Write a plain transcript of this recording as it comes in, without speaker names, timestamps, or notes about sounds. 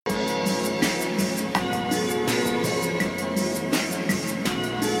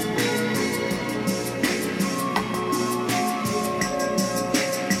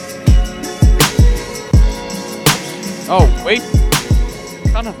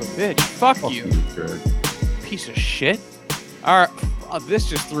Son of a bitch. Fuck you. Greg. Piece of shit. All right. Oh, this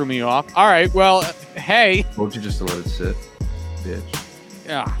just threw me off. All right. Well, hey. Told you just to let it sit, bitch.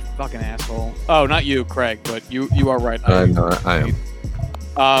 Ah, fucking asshole. Oh, not you, Craig, but you are right. I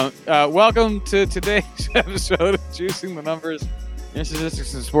am. Welcome to today's episode of Juicing the Numbers, your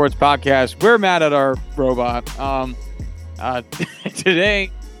Statistics and Sports podcast. We're mad at our robot. Today,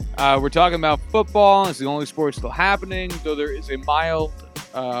 we're talking about football. It's the only sport still happening, though there is a mild,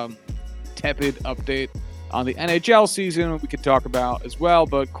 tepid update on the NHL season we could talk about as well.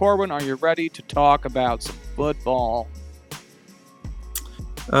 But Corbin, are you ready to talk about some football?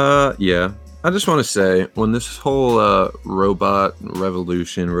 Yeah. I just want to say, when this whole robot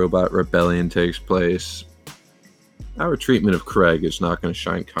revolution, robot rebellion takes place, our treatment of Craig is not going to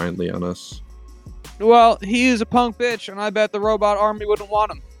shine kindly on us. Well, he is a punk bitch, and I bet the robot army wouldn't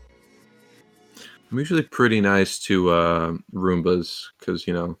want him. I'm usually pretty nice to Roombas because,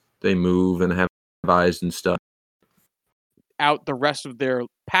 you know, they move and have eyes and stuff. Out the rest of their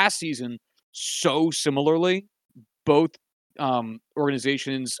past season so similarly, both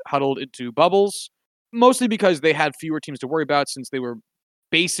organizations huddled into bubbles, mostly because they had fewer teams to worry about since they were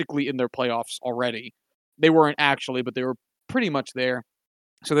basically in their playoffs already. They weren't actually, but they were pretty much there.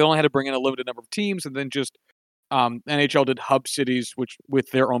 So they only had to bring in a limited number of teams, and then just NHL did hub cities, which with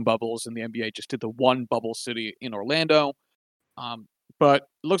their own bubbles, and the NBA just did the one bubble city in Orlando. But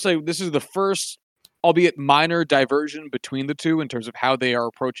it looks like this is the first, albeit minor, diversion between the two in terms of how they are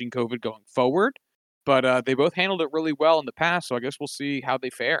approaching COVID going forward. But they both handled it really well in the past, so I guess we'll see how they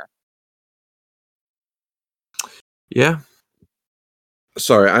fare. Yeah.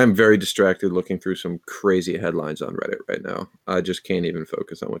 Sorry, I'm very distracted looking through some crazy headlines on Reddit right now. I just can't even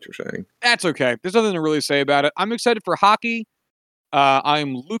focus on what you're saying. That's okay. There's nothing to really say about it. I'm excited for hockey.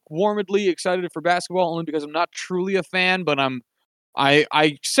 I'm lukewarmedly excited for basketball only because I'm not truly a fan, but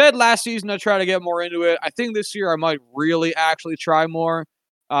I said last season I'd try to get more into it. I think this year I might really actually try more.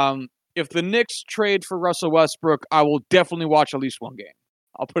 If the Knicks trade for Russell Westbrook, I will definitely watch at least one game.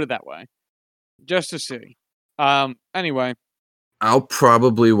 I'll put it that way. Just to see. Anyway. I'll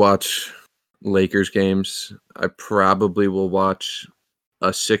probably watch Lakers games. I probably will watch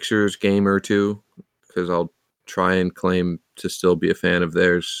a Sixers game or two because I'll try and claim to still be a fan of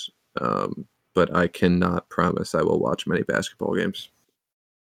theirs. But I cannot promise I will watch many basketball games.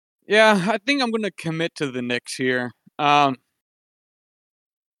 Yeah, I think I'm going to commit to the Knicks here. I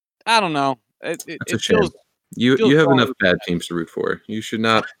don't know. That's a shame. You have enough bad teams to root for. You should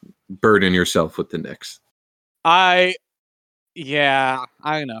not burden yourself with the Knicks. Yeah,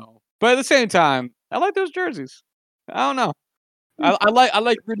 I know. But at the same time, I like those jerseys. I don't know. I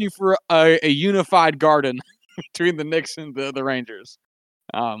like rooting for a unified garden between the Knicks and the Rangers.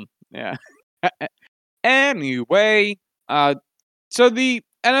 Yeah. Anyway, so the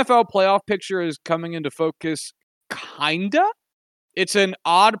NFL playoff picture is coming into focus, kinda. It's an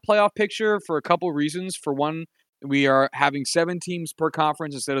odd playoff picture for a couple reasons. For one, we are having 7 teams per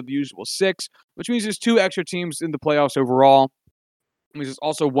conference instead of the usual 6, which means there's 2 extra teams in the playoffs overall. It means there's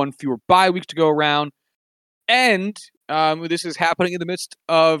also 1 fewer bye weeks to go around. And this is happening in the midst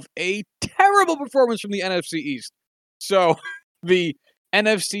of a terrible performance from the NFC East. So the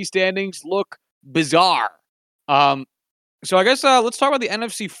NFC standings look bizarre. So I guess let's talk about the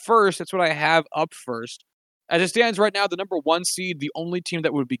NFC first. That's what I have up first. As it stands right now, the number 1 seed, the only team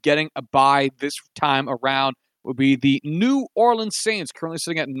that would be getting a bye this time around, would be the New Orleans Saints, currently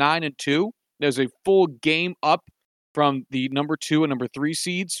sitting at 9-2. There's a full game up from the number 2 and number 3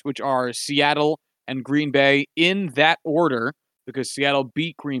 seeds, which are Seattle and Green Bay in that order, because Seattle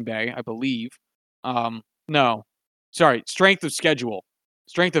beat Green Bay, I believe. Strength of schedule.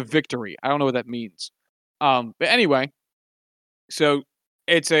 Strength of victory. I don't know what that means. But anyway, so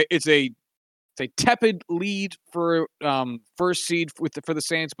it's a tepid lead for first seed for the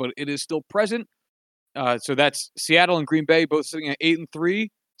Saints, but it is still present. So that's Seattle and Green Bay both sitting at 8-3,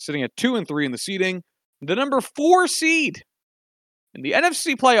 sitting at 2-3 in the seeding. The number 4 seed in the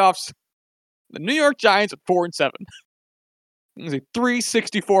NFC playoffs, the New York Giants at 4-7. It's a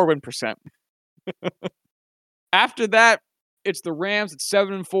 364 win percent. After that, it's the Rams at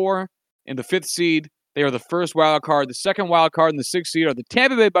 7-4 in the 5th seed. They are the first wild card. The second wild card and the 6th seed are the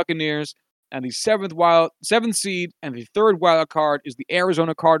Tampa Bay Buccaneers. And the 7th seed and the 3rd wild card is the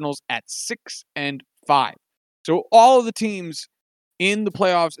Arizona Cardinals at 6-5. So all of the teams in the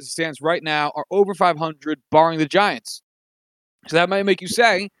playoffs as it stands right now are over 500, barring the Giants. So that might make you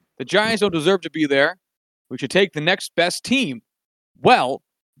say, the Giants don't deserve to be there. We should take the next best team. Well,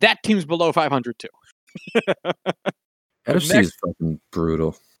 that team's below 500 too. NFC is fucking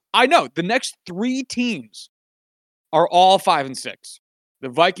brutal. I know. The next 3 teams are all 5-6. The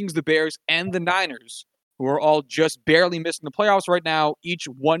Vikings, the Bears, and the Niners, who are all just barely missing the playoffs right now, each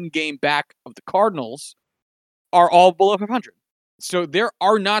one game back of the Cardinals, are all below 500. So there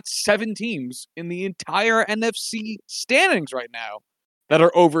are not 7 teams in the entire NFC standings right now that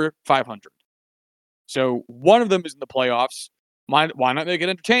are over 500. So one of them is in the playoffs. Why not make it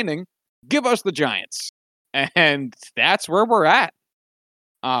entertaining? Give us the Giants. And that's where we're at.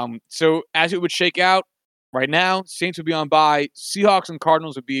 So as it would shake out right now, Saints would be on bye. Seahawks and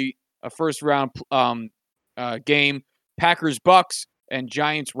Cardinals would be a first round game. Packers, Bucks, and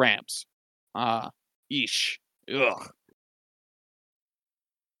Giants, Rams. Yeesh. Ugh.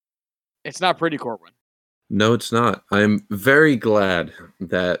 It's not pretty, Corbin. No, it's not. I'm very glad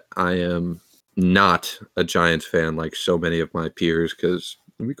that I am not a Giants fan like so many of my peers because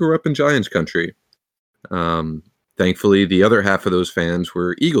we grew up in Giants country. Thankfully, the other half of those fans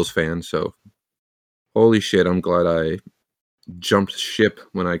were Eagles fans, so holy shit, I'm glad I jumped ship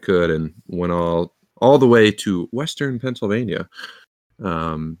when I could and went all the way to Western Pennsylvania.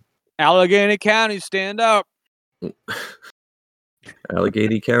 Allegheny County, stand up.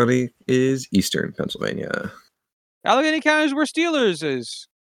 Allegheny County is Eastern Pennsylvania. Allegheny County is where Steelers is.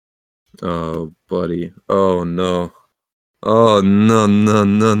 Oh, buddy. Oh, no. Oh,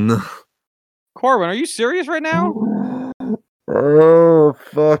 no. Corbin, are you serious right now? Oh,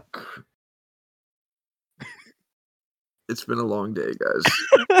 fuck. It's been a long day, guys.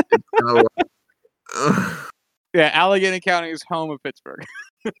 It's been a long... Yeah, Allegheny County is home of Pittsburgh.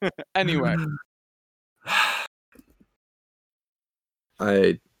 Anyway.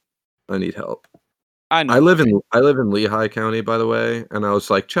 I need help. I know. I live in Lehigh County, by the way, and I was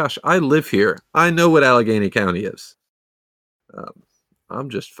like, Josh, I live here. I know what Allegheny County is. I'm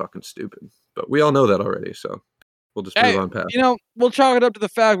just fucking stupid, but we all know that already, so we'll just move on past. We'll chalk it up to the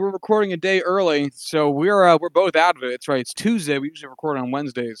fact we're recording a day early, so we're both out of it. It's right. It's Tuesday. We usually record on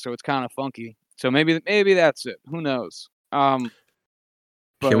Wednesdays, so it's kind of funky. So maybe that's it. Who knows? Can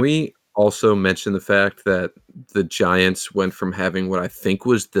we also mention the fact that the Giants went from having what I think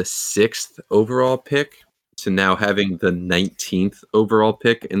was the 6th overall pick to now having the 19th overall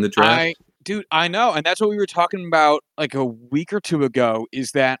pick in the draft? I know. And that's what we were talking about like a week or two ago,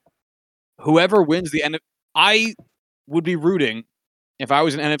 is that whoever wins the I would be rooting, if I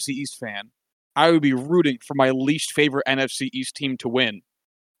was an NFC East fan, I would be rooting for my least favorite NFC East team to win.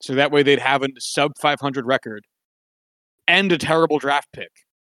 So that way they'd have a sub 500 record and a terrible draft pick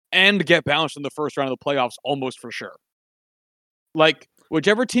and get bounced in the first round of the playoffs almost for sure. Like,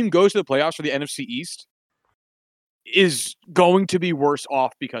 whichever team goes to the playoffs for the NFC East is going to be worse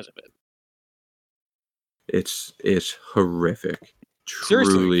off because of it. It's horrific.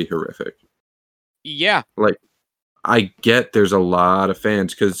 Seriously. Truly horrific. Yeah. Like, I get there's a lot of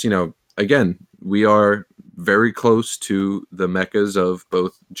fans because, again, we are very close to the meccas of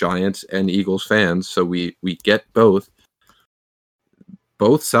both Giants and Eagles fans, so we get both.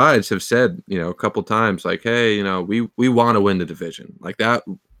 Both sides have said, a couple times, like, hey, we want to win the division. Like that,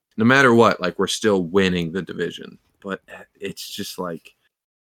 no matter what, like we're still winning the division. But it's just like,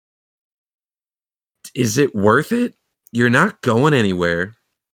 is it worth it? You're not going anywhere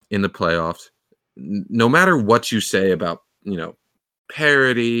in the playoffs. No matter what you say about,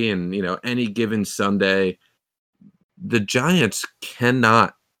 parity and, any given Sunday, the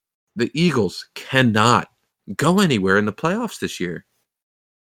Eagles cannot go anywhere in the playoffs this year.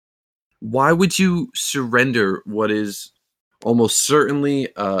 Why would you surrender what is almost certainly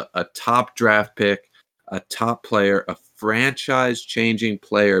a top draft pick, a top player, a franchise-changing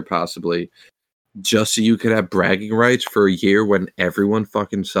player possibly, just so you could have bragging rights for a year when everyone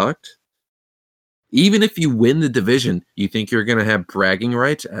fucking sucked? Even if you win the division, you think you're going to have bragging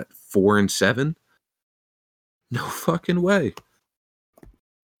rights at 4-7? No fucking way.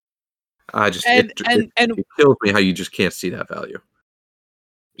 It kills me how you just can't see that value.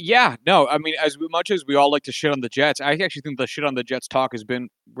 Yeah, no, I mean, as much as we all like to shit on the Jets, I actually think the shit on the Jets talk has been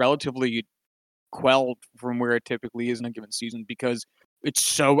relatively quelled from where it typically is in a given season because it's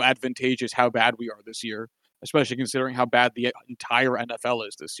so advantageous how bad we are this year, especially considering how bad the entire NFL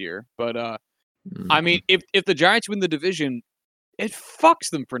is this year. But, I mean, if the Giants win the division, it fucks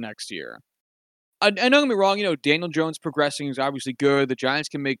them for next year. And don't get me wrong, Daniel Jones progressing is obviously good. The Giants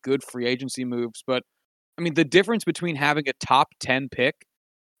can make good free agency moves, but, I mean, the difference between having a top 10 pick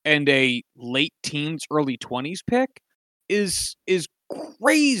and a late teens, early 20s pick is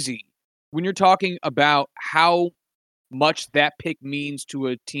crazy when you're talking about how much that pick means to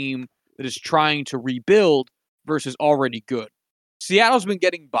a team that is trying to rebuild versus already good. Seattle's been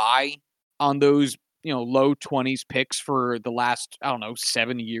getting by on those, low 20s picks for the last,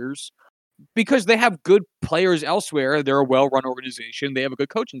 7 years. because they have good players elsewhere. They're a well-run organization. They have a good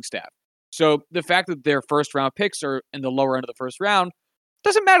coaching staff. So the fact that their first-round picks are in the lower end of the first round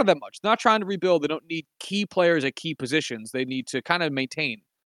doesn't matter that much. They're not trying to rebuild. They don't need key players at key positions. They need to kind of maintain.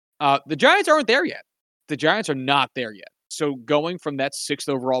 The Giants aren't there yet. The Giants are not there yet. So going from that 6th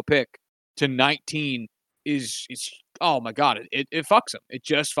overall pick to 19 is oh my god, it fucks them. It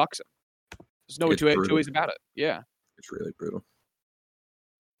just fucks them. There's no two ways about it. Yeah. It's really brutal.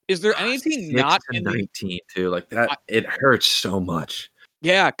 Is there any team 6 not to in the 19 too, like that, it hurts so much.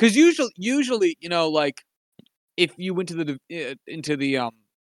 Yeah, because usually, like if you went to into the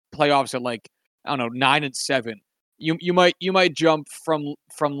playoffs at like I don't know 9-7, you might jump from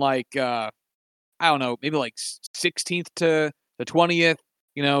like I don't know maybe like 16th to the 20th,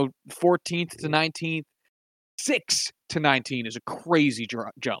 14th to 19th, 6 to 19 is a crazy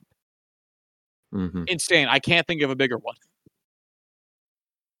jump, Mhm. insane. I can't think of a bigger one.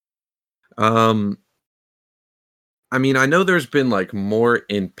 Um, I mean, I know there's been, like, more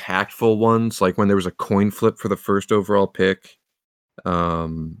impactful ones, like when there was a coin flip for the first overall pick.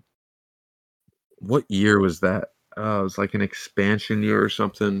 Um, what year was that? It was like an expansion year or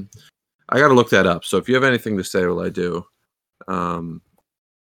something. I gotta look that up, so if you have anything to say while I do, um,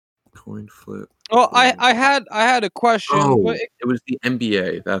 coin flip Well, I for I had I had a question, but it was the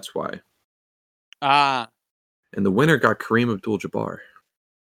NBA, that's why, ah, and the winner got Kareem Abdul-Jabbar.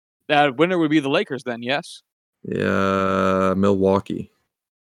 that winner would be the Lakers then, yes? Yeah, Milwaukee.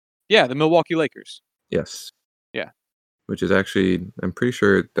 Yeah, the Milwaukee Lakers. Yes, Yeah. which is actually I'm pretty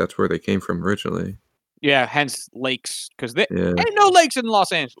sure that's where they came from originally. Yeah, hence lakes, 'cause there Yeah. ain't no lakes in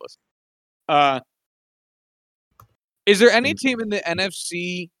Los Angeles. Uh, is there any Mm, team in the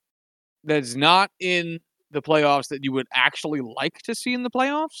NFC that's not in the playoffs that you would actually like to see in the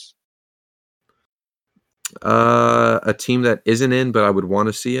playoffs? a team that isn't in, but I would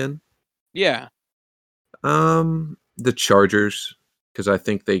wanna see in? Yeah. The Chargers, because I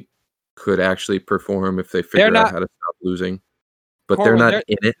think they could actually perform if they They're figure out not how to stop losing, but they're Corbin, not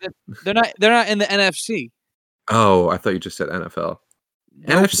in it. they're not in the NFC. Oh, I thought you just said NFL.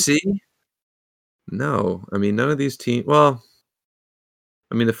 Nope. NFC? No. I mean, none of these well,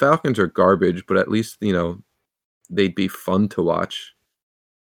 I mean, the Falcons are garbage, but at least, they'd be fun to watch.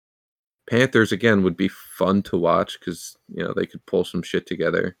 Panthers, again, would be fun to watch because they could pull some shit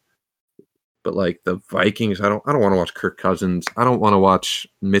together. But, like, the Vikings, I don't wanna watch Kirk Cousins. I don't wanna watch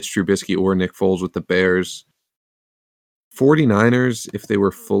Mitch Trubisky or Nick Foles with the Bears. 49ers, if they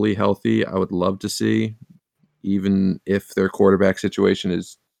were fully healthy, I would love to see, even if their quarterback situation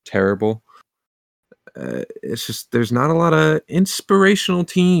is terrible. It's just there's not a lot of inspirational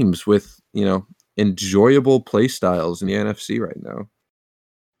teams with, enjoyable play styles in the NFC right now.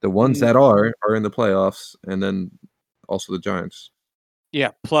 The ones Mm, that are in the playoffs, and then also the Giants.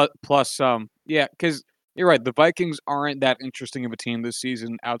 yeah, yeah, 'cause you're right, the Vikings aren't that interesting of a team this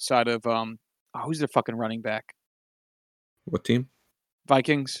season outside of, who's their fucking running back? What team?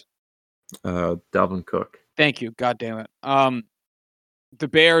 Vikings? Dalvin Cook. Thank you, god damn it. The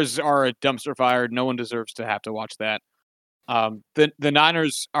Bears are a dumpster fire, no one deserves to have to watch that. The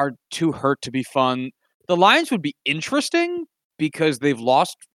Niners are too hurt to be fun. The Lions would be interesting because they've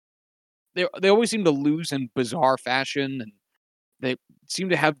lost they always seem to lose in bizarre fashion, and they seem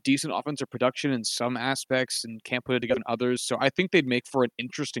to have decent offensive production in some aspects and can't put it together in others, so I think they'd make for an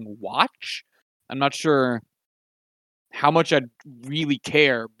interesting watch. I'm not sure how much I'd really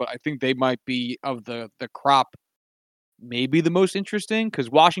care, but I think they might be of the crop, maybe the most interesting because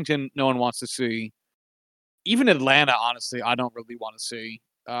Washington, no one wants to see. Even Atlanta, honestly, I don't really wanna see.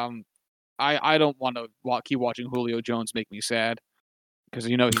 I don't wanna keep watching Julio Jones make me sad because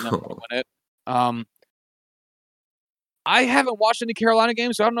he's never gonna win it. Um, I haven't watched any Carolina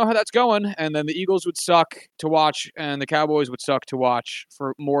games, so I don't know how that's going, and then the Eagles would suck to watch, and the Cowboys would suck to watch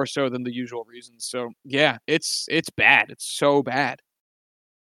for more so than the usual reasons, so, yeah, it's bad, it's so bad.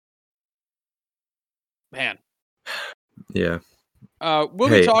 Man, Yeah. we'll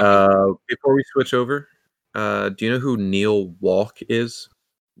be Hey, talking before we switch over, do you know who Neil Walk is?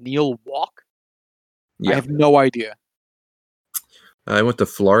 Neil Walk? I Yeah. have no idea. I went to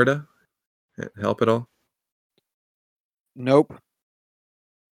Florida. Help at all? Nope.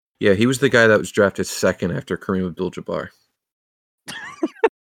 Yeah, he was the guy that was drafted 2nd after Kareem Abdul-Jabbar.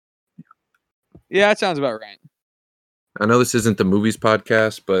 Yeah, that sounds about right. I know this isn't the movies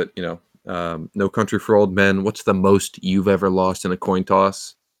podcast, but, No Country for Old Men, what's the most you've ever lost in a coin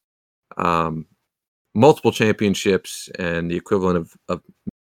toss? Um, multiple championships and the equivalent of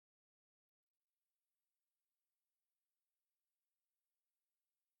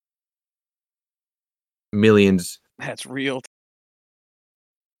millions. That's real.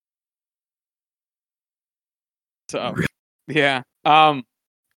 Tough. Yeah. What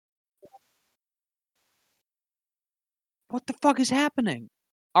the fuck is happening?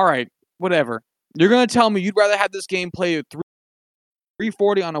 All right, whatever. You're gonna tell me you'd rather have this game play at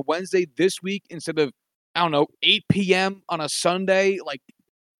 3:40 on a Wednesday this week instead of, I don't know, 8 p.m. on a Sunday, like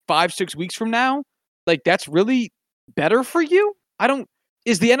 5-6 weeks from now? Like, that's really better for you?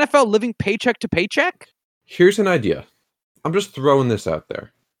 Is the NFL living paycheck to paycheck? Here's an idea. I'm just throwing this out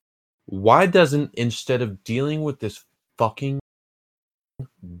there. Why doesn't, instead of dealing with this fucking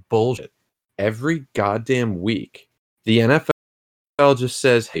bullshit every goddamn week, the NFL just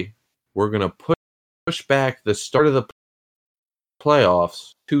says, hey, we're going to push back the start of the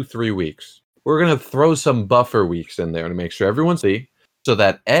playoffs 2-3 weeks. We're going to throw some buffer weeks in there to make sure everyone's see, so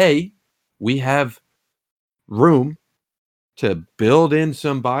that A, we have room to build in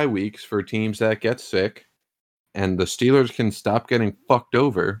some bye weeks for teams that get sick, and the Steelers can stop getting fucked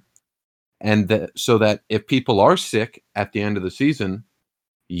over, and so that if people are sick at the end of the season,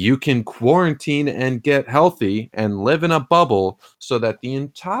 you can quarantine and get healthy and live in a bubble so that the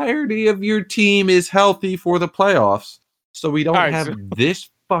entirety of your team is healthy for the playoffs, so we don't have this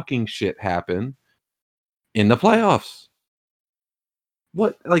fucking shit happen in the playoffs.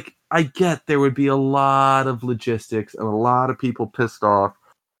 What, like, I get there would be a lot of logistics and a lot of people pissed off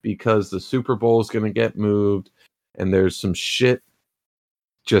because the Super Bowl is going to get moved and there's some shit.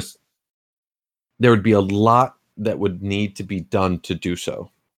 Just, there would be a lot that would need to be done to do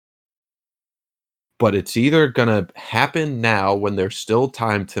so. But it's either going to happen now when there's still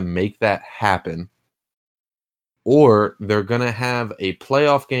time to make that happen, or they're going to have a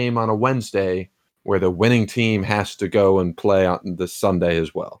playoff game on a Wednesday where the winning team has to go and play on the Sunday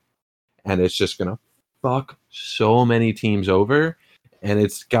as well. And it's just going to fuck so many teams over, and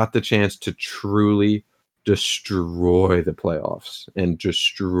it's got the chance to truly destroy the playoffs and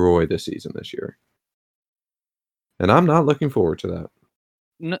destroy the season this year. And I'm not looking forward to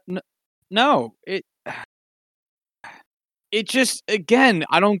that. No, it just, again,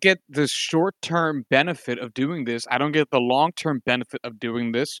 I don't get the short-term benefit of doing this. I don't get the long-term benefit of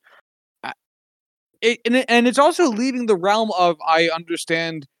doing this. And it's also leaving the realm of, I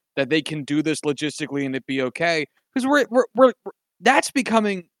understand that they can do this logistically and it be okay, because we're that's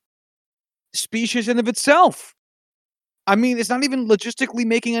becoming specious in of itself. I mean, it's not even logistically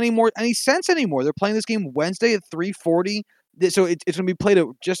making any sense anymore. They're playing this game Wednesday at 3:40, so it's going to be played at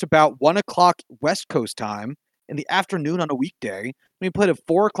just about 1:00 West Coast time in the afternoon on a weekday. It's going to be played at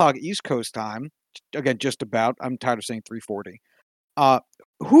 4:00 East Coast time. Again, just about. I'm tired of saying 3:40.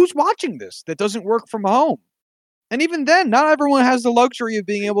 Who's watching this that doesn't work from home? And even then, not everyone has the luxury of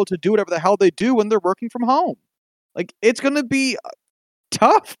being able to do whatever the hell they do when they're working from home. Like, it's going to be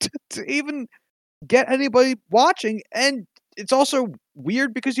tough to even get anybody watching. And it's also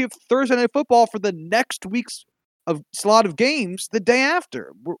weird because you have Thursday Night Football for the next week's of slot of games the day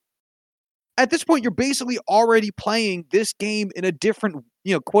after. At this point, you're basically already playing this game in a different,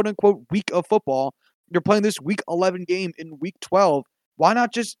 quote unquote, week of football. You're playing this week 11 game in week 12. Why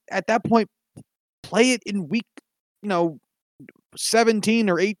not just at that point play it in week, 17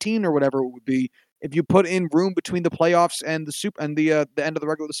 or 18 or whatever it would be, if you put in room between the playoffs and the end of the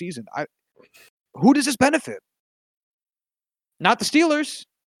regular season? Who does this benefit? Not the Steelers.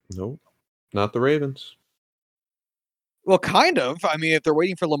 Nope. Not the Ravens. Well, kind of. I mean, if they're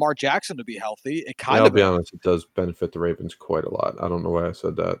waiting for Lamar Jackson to be healthy, it kind of. I'll be honest, it does benefit the Ravens quite a lot. I don't know why I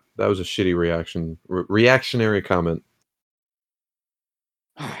said that. That was a shitty reactionary comment.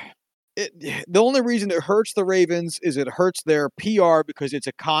 The only reason it hurts the Ravens is it hurts their PR because it's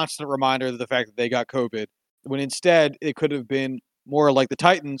a constant reminder of the fact that they got COVID, when instead it could have been more like the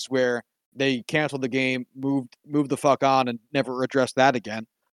Titans, where they canceled the game, moved the fuck on, and never addressed that again.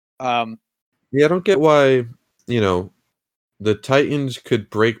 Yeah, I don't get why, the Titans could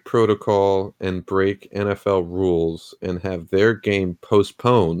break protocol and break NFL rules and have their game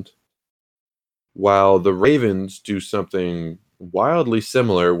postponed, while the Ravens do something wildly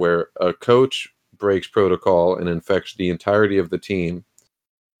similar where a coach breaks protocol and infects the entirety of the team,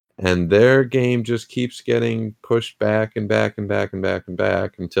 and their game just keeps getting pushed back and back and back and back and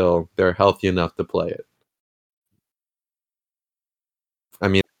back until they're healthy enough to play it. I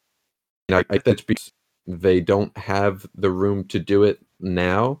mean, I think that's because they don't have the room to do it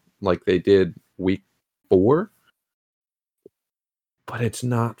now like they did week 4, but it's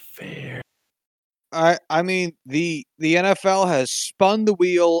not fair. I mean, the NFL has spun the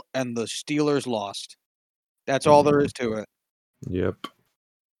wheel and the Steelers lost. That's all there is to it. Yep.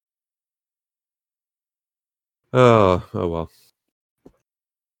 Oh well.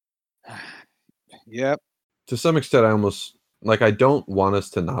 Yep. To some extent, I almost like, I don't want us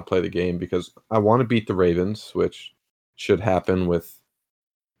to not play the game because I want to beat the Ravens, which should happen with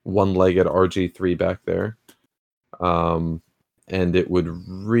one-legged RG3 back there. And it would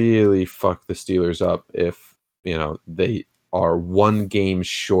really fuck the Steelers up if, they are one game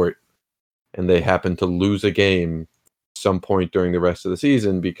short and they happen to lose a game some point during the rest of the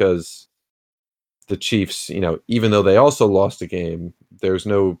season because the Chiefs, even though they also lost a game, there's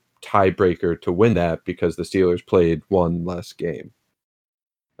no tiebreaker to win that because the Steelers played one less game.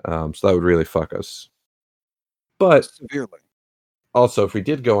 So that would really fuck us. But severely. Also, if we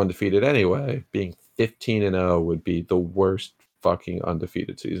did go undefeated anyway, being 15-0 would be the worst fucking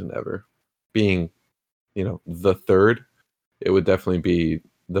undefeated season ever. Being, the third, it would definitely be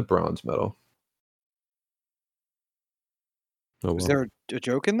the bronze medal. Oh, Was well. there a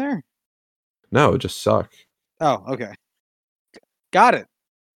joke in there? No, it would just suck. Oh, okay. Got it.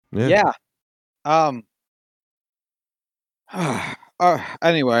 Yeah.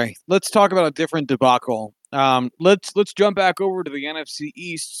 Anyway, let's talk about a different debacle. Let's jump back over to the NFC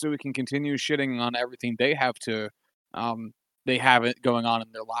East so we can continue shitting on everything they have it going on in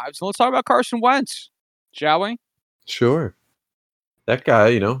their lives. And let's talk about Carson Wentz, shall we? Sure. That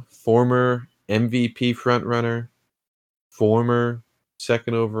guy, former MVP frontrunner, former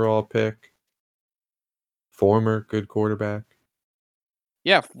second overall pick, former good quarterback.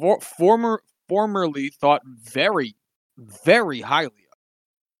 Yeah, formerly thought very, very highly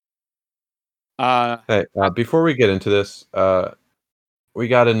of. Hey, before we get into this, we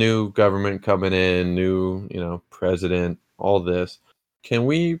got a new government coming in, new, president, all this. Can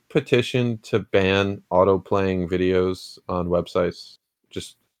we petition to ban auto-playing videos on websites?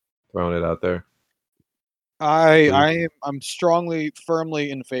 Just throwing it out there. I'm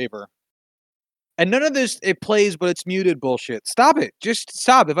firmly in favor. And none of this, it plays, but it's muted bullshit. Stop it. Just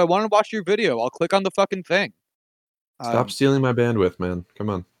stop. If I want to watch your video, I'll click on the fucking thing. Stop stealing my bandwidth, man. Come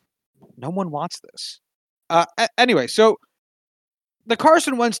on. No one wants this. Anyway, so the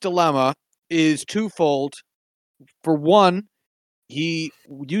Carson Wentz dilemma is twofold. For one, he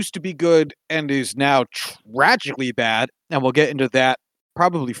used to be good and is now tragically bad, and we'll get into that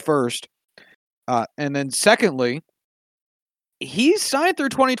probably first. And then secondly, he's signed through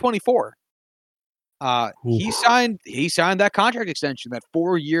 2024. He signed that contract extension, that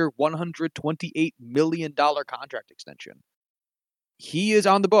 4-year, $128 million contract extension. He is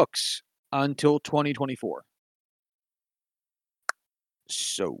on the books until 2024.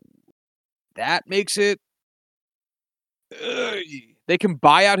 So that makes it they can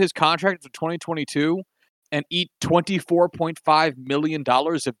buy out his contract for 2022 and eat $24.5 million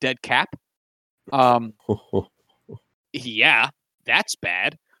of dead cap. Yeah, that's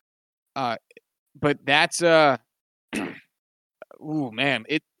bad. But that's ooh, man,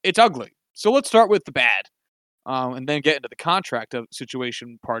 it's ugly. So let's start with the bad, and then get into the contract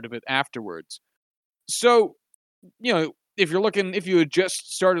situation part of it afterwards. So, if you had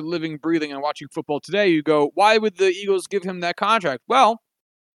just started living, breathing, and watching football today, you go, why would the Eagles give him that contract? Well,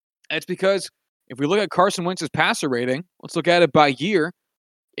 it's because if we look at Carson Wentz's passer rating, let's look at it by year.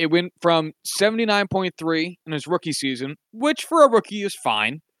 It went from 79.3 in his rookie season, which for a rookie is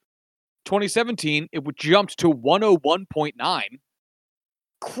fine. 2017, it jumped to 101.9.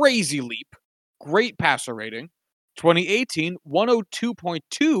 Crazy leap. Great passer rating. 2018,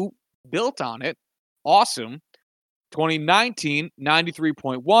 102.2, built on it. Awesome. 2019,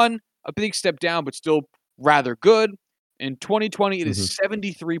 93.1, a big step down, but still rather good. In 2020, it is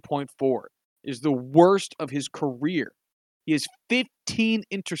 73.4, is the worst of his career. He has 15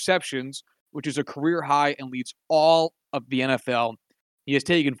 interceptions, which is a career high and leads all of the NFL. He has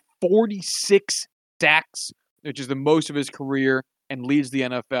taken 46 sacks, which is the most of his career and leads the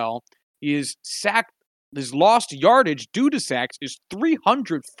NFL. He is sacked. His lost yardage due to sacks is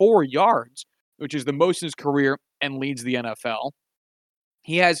 304 yards, which is the most in his career and leads the NFL.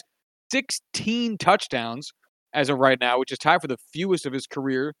 He has 16 touchdowns as of right now, which is tied for the fewest of his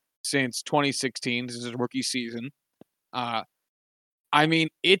career since 2016. This is his rookie season. I mean,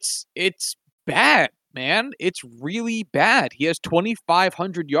 it's bad, man. It's really bad. He has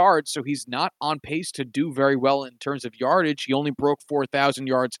 2,500 yards, so he's not on pace to do very well in terms of yardage. He only broke 4,000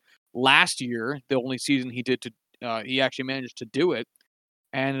 yards last year, the only season he did he actually managed to do it.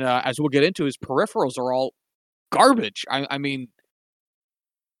 And as we'll get into, his peripherals are all garbage. I mean,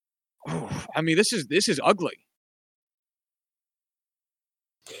 this is ugly.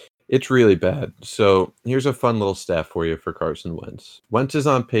 It's really bad. So here's a fun little stat for you for Carson Wentz. Wentz is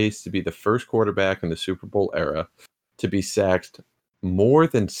on pace to be the first quarterback in the Super Bowl era to be sacked more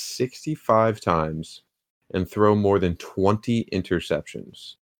than 65 times and throw more than 20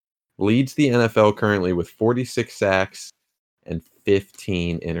 interceptions. Leads the NFL currently with 46 sacks and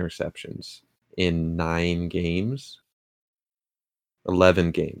 15 interceptions in 9 games.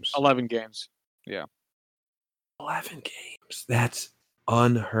 11 games. 11 games. Yeah. 11 games. That's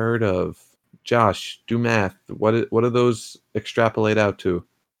unheard of. Josh, do math. What do those extrapolate out to?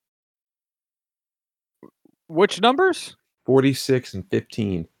 Which numbers? 46 and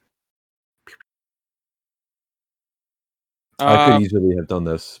 15. I could easily have done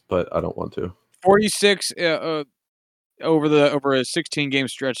this, but I don't want to. 46 over a 16 game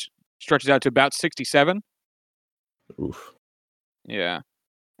stretch stretches out to about 67. Oof. Yeah.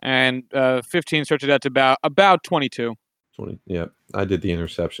 And 15 stretches out to about 22. 20. Yeah, I did the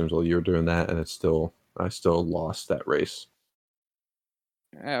interceptions while you were doing that, and I still lost that race.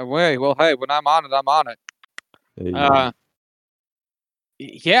 Yeah, well, hey, when I'm on it, I'm on it. Yeah.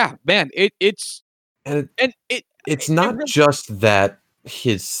 Yeah, man, it's not just that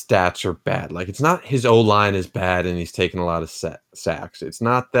his stats are bad. Like, it's not his O-line is bad and he's taking a lot of sacks. It's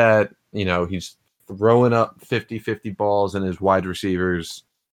not that, he's throwing up 50-50 balls and his wide receivers,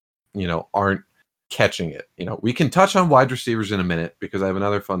 aren't catching it. We can touch on wide receivers in a minute because I have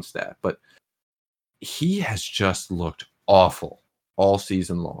another fun stat, but he has just looked awful all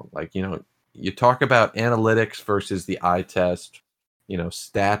season long. Like, you talk about analytics versus the eye test,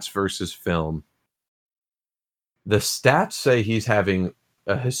 stats versus film. The stats say he's having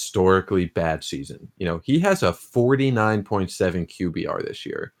a historically bad season. He has a 49.7 QBR this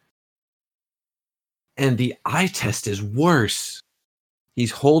year. And the eye test is worse.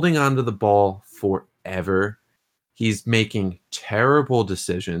 He's holding onto the ball forever. He's making terrible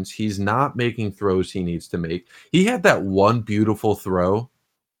decisions. He's not making throws he needs to make. He had that one beautiful throw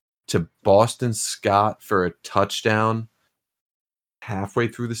to Boston Scott for a touchdown halfway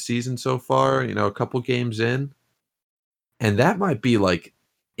through the season so far, a couple games in. And that might be like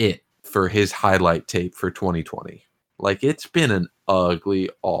it for his highlight tape for 2020. Like, it's been an ugly,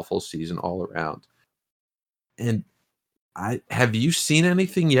 awful season all around. And have you seen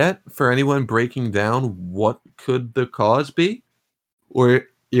anything yet for anyone breaking down what could the cause be? Or,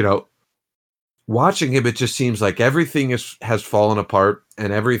 watching him, it just seems like everything has fallen apart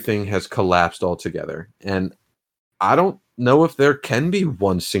and everything has collapsed altogether. And I don't know if there can be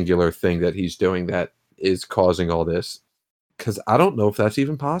one singular thing that he's doing that is causing all this, because I don't know if that's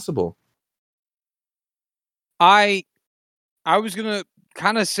even possible. I was gonna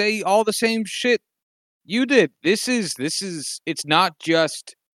kind of say all the same shit you did. This it's not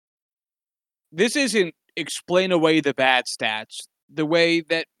just. This isn't explain away the bad stats the way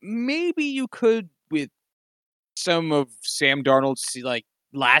that maybe you could with some of Sam Darnold's, like,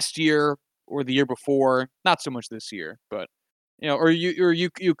 last year or the year before. Not so much this year, but or you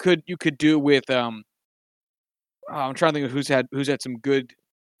could do with I'm trying to think of who's had some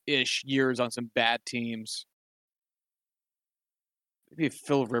good-ish years on some bad teams. Maybe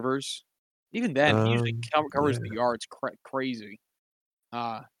Phil Rivers. Even then, he usually covers the yards crazy.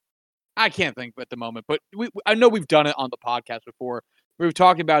 I can't think at the moment, but I know we've done it on the podcast before. We've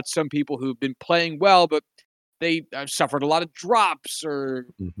talked about some people who've been playing well, but they have suffered a lot of drops or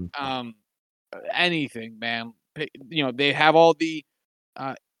anything, man. They have all the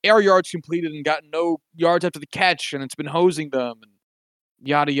air yards completed and gotten no yards after the catch, and it's been hosing them and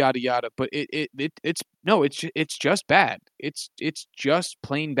yada yada yada. But it's just bad. It's just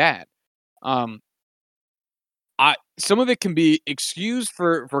plain bad. Some of it can be excused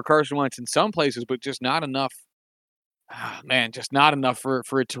for Carson Wentz in some places, but just not enough. Man, just not enough for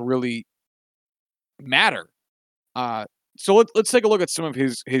it to really matter. So let's take a look at some of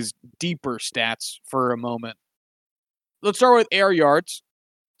his deeper stats for a moment. Let's start with air yards.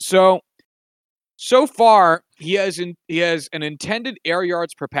 So far he has an intended air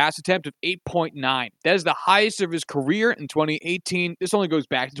yards per pass attempt of 8.9. That is the highest of his career in 2018. This only goes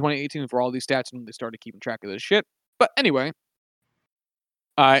back to 2018 for all these stats when they started keeping track of this shit. But anyway,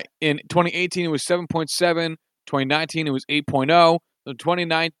 in 2018 it was 7.7. 2019 it was 8.0.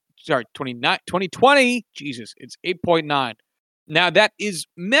 2020, Jesus, it's 8.9. Now that is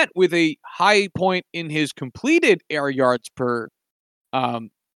met with a high point in his completed air yards per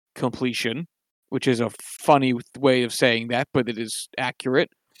completion, which is a funny way of saying that, but it is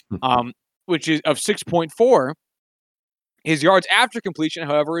accurate. Which is of 6.4. His yards after completion,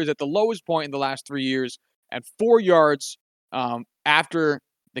 however, is at the lowest point in the last 3 years at 4 yards after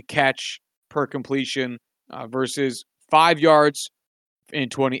the catch per completion versus 5 yards in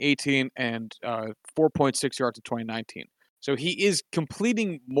 2018 and 4.6 yards in 2019. So he is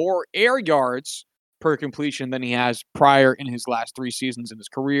completing more air yards per completion than he has prior in his last 3 seasons in his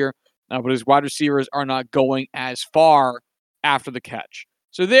career. But his wide receivers are not going as far after the catch.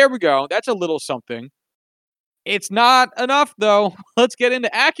 So there we go. That's a little something. It's not enough, though. Let's get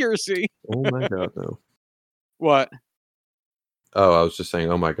into accuracy. Oh my god, no. What? Oh, I was just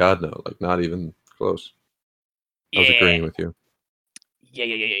saying, oh my god, no. Like, not even close. I was agreeing with you.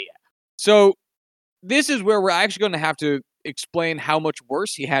 Yeah. So this is where we're actually going to have to explain how much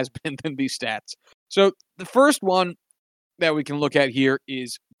worse he has been than these stats. So the first one that we can look at here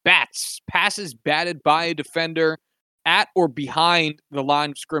is bats, passes batted by a defender at or behind the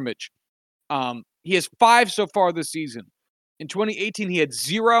line of scrimmage. He has 5 so far this season. In 2018, he had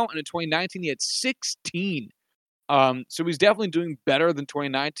 0, and in 2019, he had 16. So he's definitely doing better than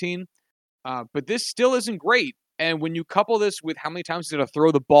 2019, but this still isn't great. And when you couple this with how many times he's going to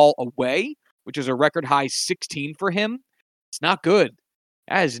throw the ball away, which is a record high 16 for him, it's not good.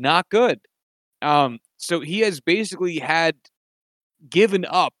 That is not good. So he has basically had given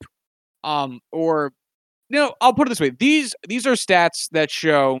up, or I'll put it this way: these are stats that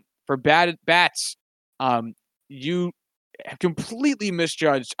show for bats, you have completely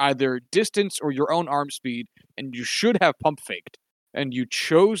misjudged either distance or your own arm speed, and you should have pump faked, and you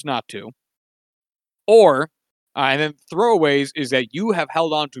chose not to. Or, and then throwaways is that you have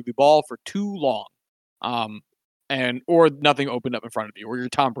held on to the ball for too long, or nothing opened up in front of you, or you're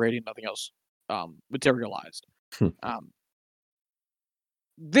Tom Brady and nothing else materialized.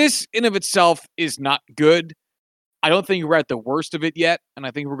 This in of itself is not good. I don't think we're at the worst of it yet, and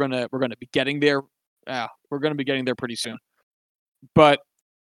I think we're gonna be getting there. We're gonna be getting there pretty soon. But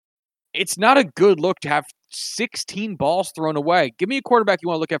it's not a good look to have 16 balls thrown away. Give me a quarterback you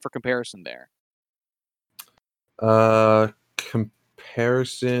want to look at for comparison there.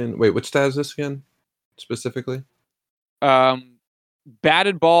 Comparison. Wait, what stat is this again? Specifically?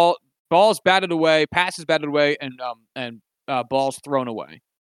 Batted balls batted away, passes batted away, and balls thrown away.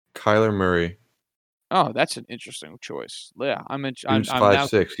 Kyler Murray. Oh, that's an interesting choice. Yeah, I'm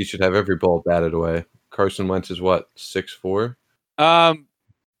 5'6". He should have every ball batted away. Carson Wentz is what, 6'4"?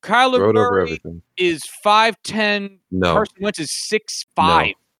 Kyler Murray is 5'10". No. Carson Wentz is 6'5".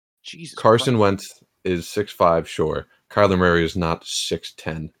 No. Jesus. Carson Wentz is 6'5", sure. Kyler Murray is not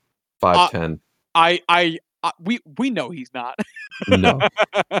 6'10", 5'10". We know he's not. No.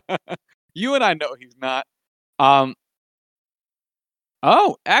 You and I know he's not.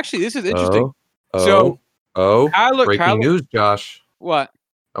 Oh, actually, this is interesting. Breaking news, Josh. What?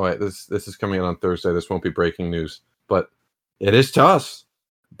 Oh wait, this is coming out on Thursday. This won't be breaking news, but it is to us.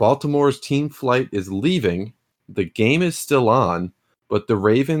 Baltimore's team flight is leaving. The game is still on, but the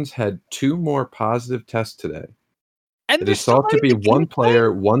Ravens had 2 more positive tests today. And it is thought to be one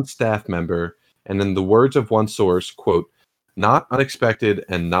player, one staff member, and in the words of one source, quote, "not unexpected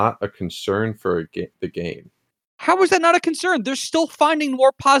and not a concern for the game." How is that not a concern? They're still finding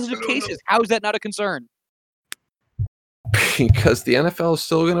more positive cases. How is that not a concern? Because the NFL is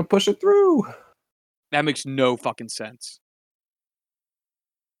still going to push it through. That makes no fucking sense.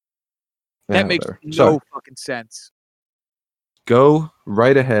 That makes no fucking sense. Go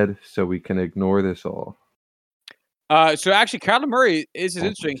right ahead so we can ignore this all. So actually, Kyler Murray is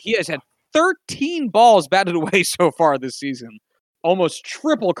interesting. He has had 13 balls batted away so far this season. Almost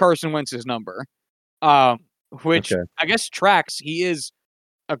triple Carson Wentz's number. Which I guess tracks. He is,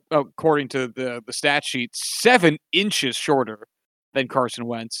 according to the stat sheet, 7 inches shorter than Carson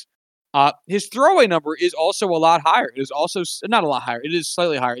Wentz. His throwaway number is also a lot higher. It is also not a lot higher. It is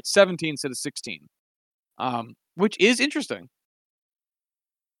slightly higher. It's 17 instead of 16, which is interesting.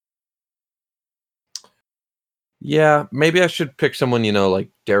 Yeah, maybe I should pick someone, like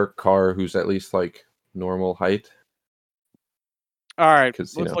Derek Carr, who's at least like normal height. All right,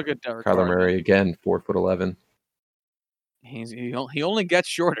 let's look at Derek Carr. Kyler Murray again, 4'11". He only gets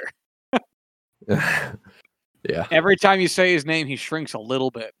shorter. Yeah. Every time you say his name, he shrinks a little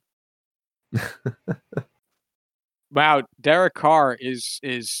bit. Wow, Derek Carr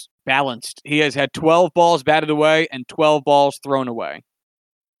is balanced. He has had 12 balls batted away and 12 balls thrown away.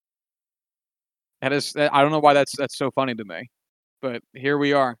 I don't know why that's so funny to me, but here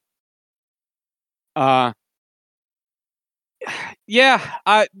we are. Yeah,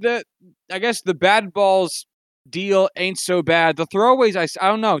 I guess the bad balls deal ain't so bad. The throwaways, I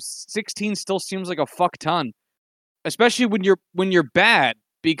don't know. 16 still seems like a fuck ton, especially when you're bad.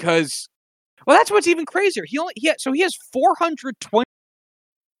 Because, well, that's what's even crazier. He has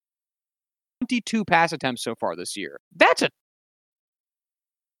 422 pass attempts so far this year. That's a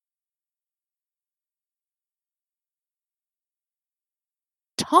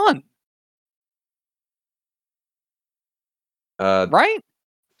ton. Right?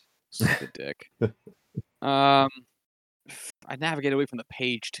 Stupid dick. I navigated away from the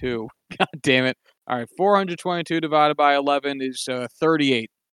page too. God damn it. All right, 422 divided by 11 is 38.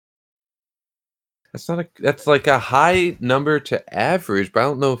 That's like a high number to average, but I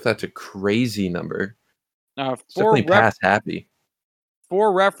don't know if that's a crazy number. It's definitely pass happy.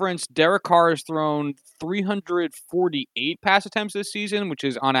 For reference, Derek Carr has thrown 348 pass attempts this season, which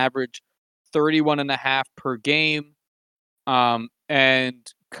is on average 31.5 per game. And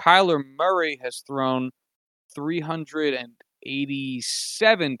Kyler Murray has thrown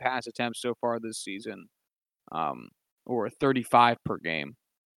 387 pass attempts so far this season, or 35 per game.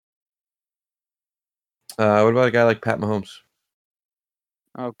 What about a guy like Pat Mahomes?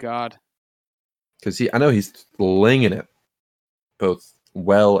 Oh God, Because I know he's slinging it, both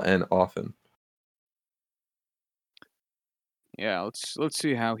well and often. Yeah, let's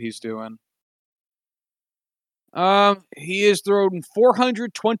see how he's doing. He has thrown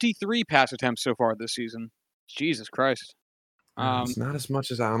 423 pass attempts so far this season. Jesus Christ. It's not as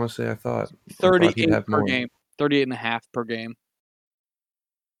much as honestly I thought. 38 he'd have per more. game. 38.5 per game.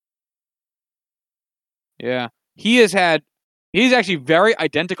 Yeah. He's actually very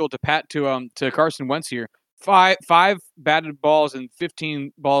identical to Carson Wentz here. Five batted balls and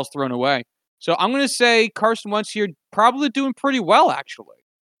 15 balls thrown away. So I'm going to say Carson Wentz here probably doing pretty well, actually.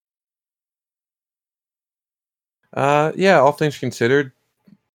 Yeah, all things considered,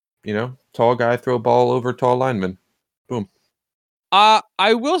 tall guy throw a ball over tall lineman. Boom.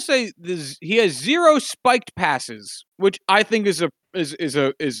 I will say he has 0 spiked passes, which I think is a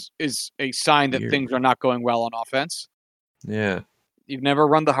sign that Weird. things are not going well on offense. Yeah. You've never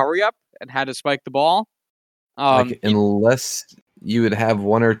run the hurry up and had to spike the ball. Unless you would have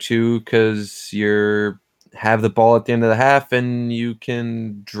one or two because have the ball at the end of the half and you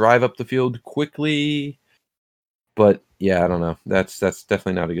can drive up the field quickly. But yeah, I don't know. That's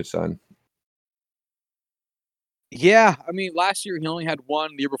definitely not a good sign. Yeah, I mean, last year he only had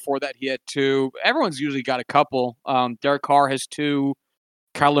 1. The year before that he had 2. Everyone's usually got a couple. Derek Carr has 2.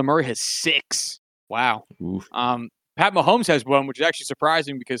 Kyler Murray has 6. Wow. Oof. Pat Mahomes has 1, which is actually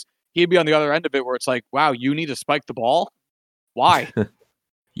surprising because he'd be on the other end of it where it's like, wow, you need to spike the ball? Why?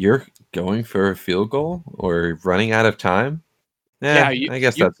 You're going for a field goal or running out of time? Yeah, I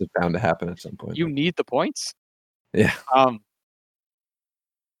guess that's bound to happen at some point. You need the points? Yeah.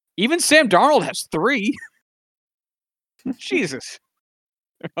 Even Sam Darnold has 3. Jesus.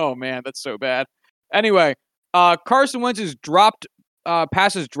 Oh man, that's so bad. Anyway, Carson Wentz's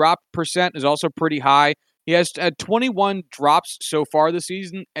passes dropped percent is also pretty high. He has 21 drops so far this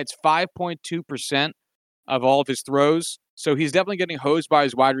season. It's 5.2% of all of his throws. So he's definitely getting hosed by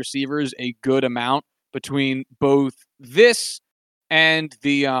his wide receivers a good amount between both this and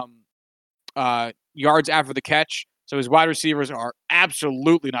the yards after the catch. So his wide receivers are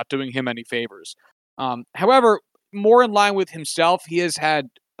absolutely not doing him any favors. However, more in line with himself, he has had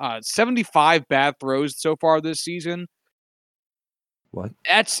 75 bad throws so far this season. What?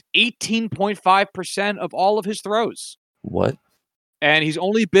 That's 18.5% of all of his throws. What? And he's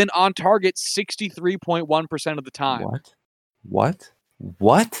only been on target 63.1% of the time. What?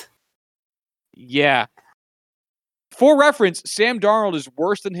 Yeah. For reference, Sam Darnold is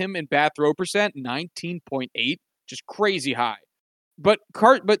worse than him in bad throw percent, 19.8, just crazy high. But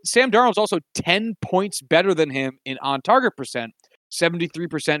Sam Darnold's also 10 points better than him in on-target percent,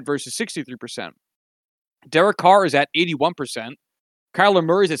 73% versus 63%. Derek Carr is at 81%. Kyler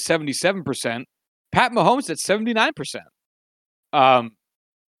Murray's at 77%. Pat Mahomes at 79%.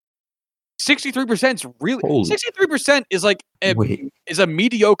 63% is really 63% is like is a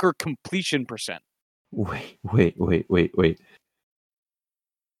mediocre completion percent. Wait.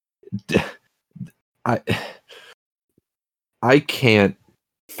 I can't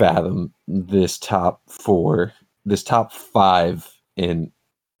fathom this top 5 in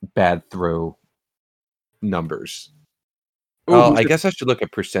bad throw numbers. Well, I guess I should look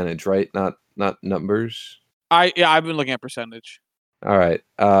at percentage, right? Not numbers. I've been looking at percentage. All right.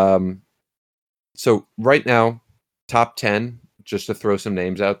 So right now, top 10, just to throw some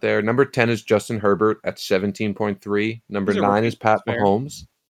names out there. Number 10 is Justin Herbert at 17.3. Number 9 is Pat Mahomes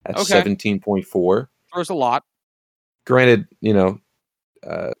at 17.4. Throws a lot. Granted,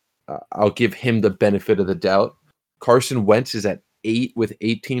 I'll give him the benefit of the doubt. Carson Wentz is at 8 with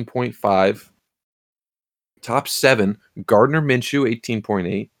 18.5. Top 7, Gardner Minshew,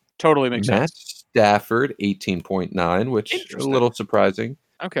 18.8. Totally makes sense. Matt Stafford, 18.9, which is a little surprising.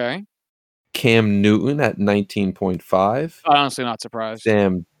 Okay. Cam Newton at 19.5. Honestly, not surprised.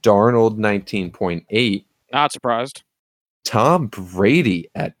 Sam Darnold, 19.8. Not surprised. Tom Brady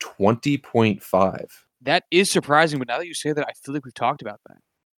at 20.5. That is surprising, but now that you say that, I feel like we've talked about that.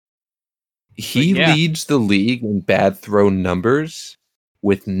 He leads the league in bad throw numbers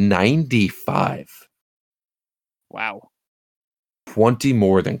with 95. Wow. 20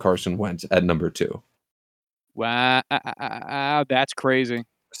 more than Carson Wentz at number 2. Wow, that's crazy.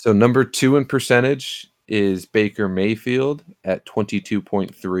 So number 2 in percentage is Baker Mayfield at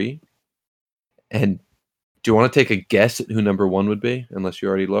 22.3. And do you want to take a guess at who number 1 would be, unless you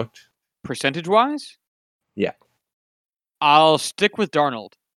already looked? Percentage-wise? Yeah. I'll stick with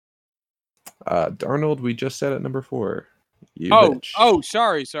Darnold. Darnold, we just said at number 4. Bitch.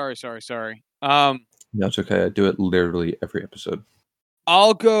 Sorry. No, it's okay. I do it literally every episode.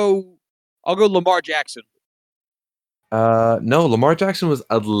 I'll go Lamar Jackson. No, Lamar Jackson was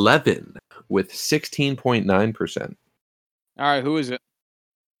 11 with 16.9%. All right, who is it?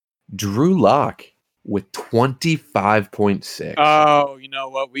 Drew Lock with 25.6. Oh, you know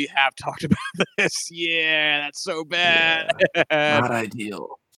what? We have talked about this. Yeah, that's so bad. Not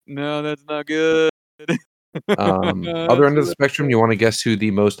ideal. No, that's not good. Other end of the spectrum, you want to guess who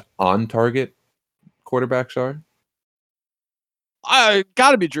the most on-target quarterbacks are?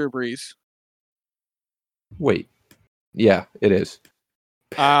 Gotta be Drew Brees. Wait. Yeah, it is.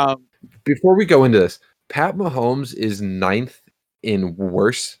 Um, Before we go into this, Pat Mahomes is 9th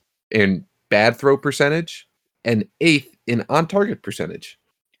in bad throw percentage and 8th in on-target percentage.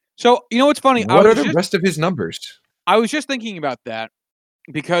 so you know what's funny? What are the rest of his numbers? I was just thinking about that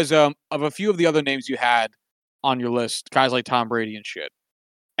because of a few of the other names you had on your list, guys like Tom Brady and shit.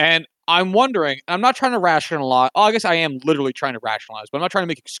 And I'm wondering, I'm not trying to rationalize. Oh, I guess I am literally trying to rationalize, but I'm not trying to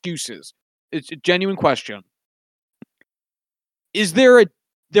make excuses. It's a genuine question.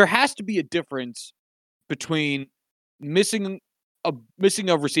 There has to be a difference between missing a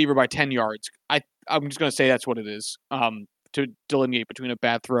receiver by 10 yards. I'm just going to say that's what it is. To delineate between a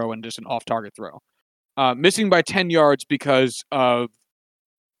bad throw and just an off-target throw. Missing by 10 yards because of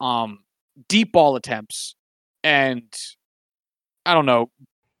deep ball attempts and I don't know,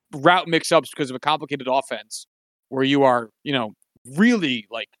 route mix-ups because of a complicated offense where you are, really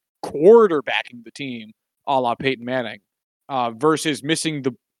like quarterbacking the team a la Peyton Manning versus missing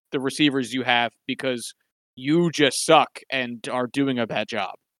the receivers you have because you just suck and are doing a bad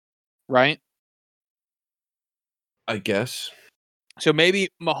job, right? I guess. So maybe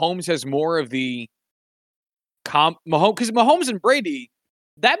Mahomes has more of the Mahomes, because Mahomes and Brady,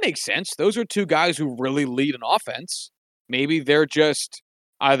 that makes sense. Those are two guys who really lead an offense. Maybe they're just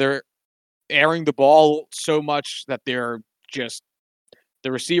either airing the ball so much that they're just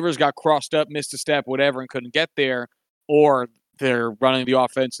the receivers got crossed up, missed a step, whatever, and couldn't get there, or they're running the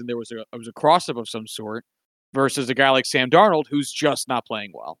offense and there was a cross up of some sort, versus a guy like Sam Darnold who's just not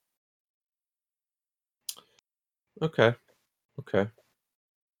playing well. Okay.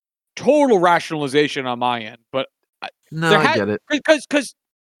 Total rationalization on my end, but I get it. Because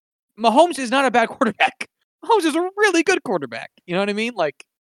Mahomes is not a bad quarterback. Mahomes is a really good quarterback. You know what I mean? Like,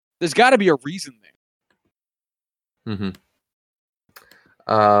 there's got to be a reason there.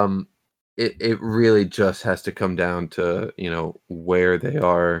 Mm-hmm. It really just has to come down to, where they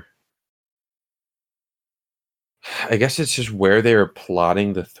are. I guess it's just where they're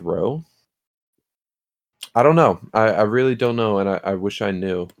plotting the throw. I don't know. I really don't know, and I wish I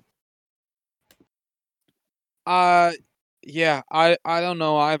knew. Yeah, I don't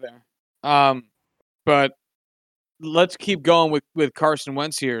know either. But let's keep going with Carson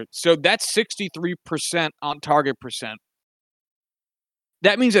Wentz here. So that's 63% on target percent.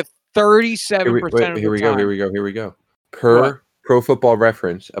 That means that 37% Here we go. Per Pro Football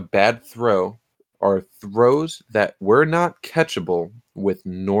Reference, a bad throw are throws that were not catchable with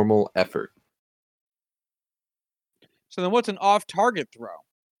normal effort. So then what's an off-target throw?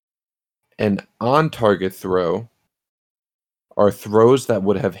 An on-target throw are throws that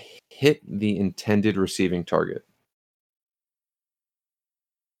would have hit the intended receiving target.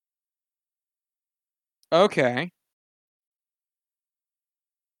 Okay.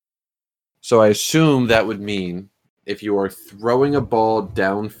 So I assume that would mean if you are throwing a ball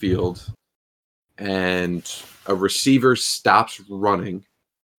downfield and a receiver stops running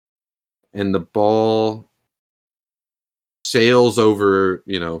and the ball sails over,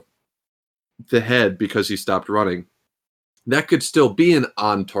 the head because he stopped running, that could still be an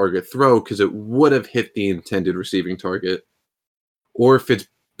on-target throw because it would have hit the intended receiving target. Or if it's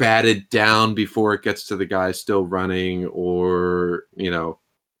batted down before it gets to the guy still running, or,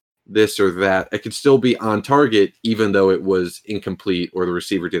 this or that, it could still be on target even though it was incomplete or the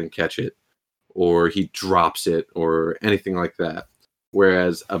receiver didn't catch it or he drops it or anything like that.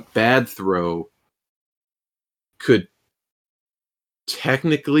 Whereas a bad throw could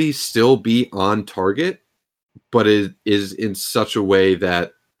technically still be on target, but it is in such a way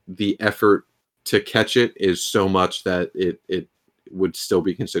that the effort to catch it is so much that it would still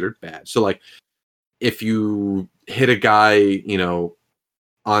be considered bad. So, like, if you hit a guy,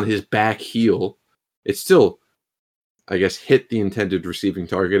 on his back heel, it's still, I guess, hit the intended receiving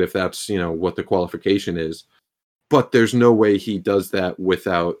target if that's, what the qualification is. But there's no way he does that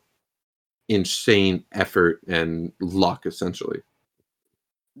without insane effort and luck, essentially.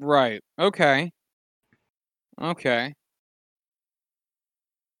 Right. Okay. Okay.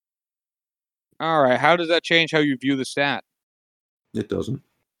 All right. How does that change how you view the stat? It doesn't.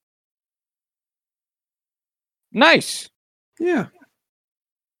 Nice. Yeah.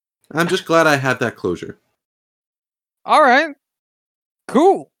 I'm just glad I had that closure. All right.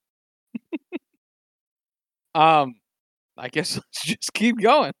 Cool. I guess let's just keep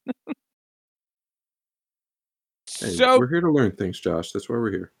going. Hey, So we're here to learn things, Josh. That's why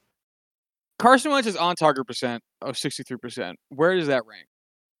we're here. Carson Wentz's on target percent of 63%. Where does that rank?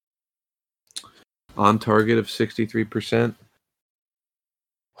 On target of 63%.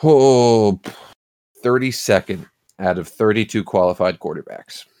 Oh, 32nd out of 32 qualified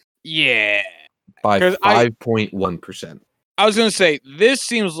quarterbacks Yeah. by 'Cause 5.1%. I was going to say, this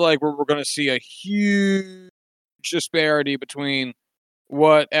seems like we're going to see a huge disparity between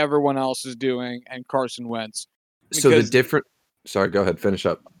what everyone else is doing and Carson Wentz. So the Because- different... Sorry, go ahead. Finish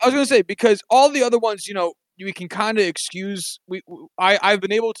up. I was going to say, because all the other ones, we can kind of excuse. I've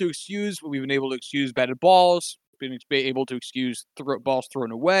been able to excuse. We've been able to excuse batted balls. Been able to excuse balls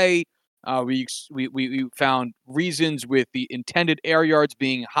thrown away. We found reasons with the intended air yards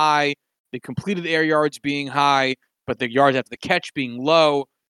being high, the completed air yards being high, but the yards after the catch being low.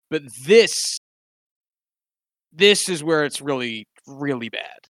 But this is where it's really, really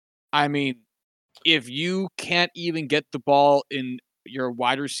bad. I mean, if you can't even get the ball in your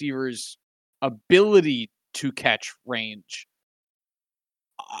wide receiver's ability to catch range,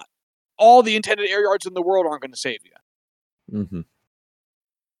 all the intended air yards in the world aren't going to save you. Mm-hmm.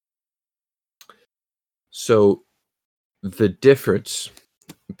 So the difference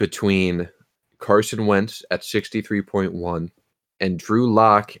between Carson Wentz at 63.1 and Drew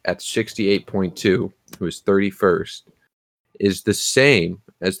Lock at 68.2, who is 31st, is the same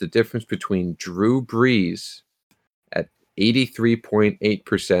as the difference between Drew Brees at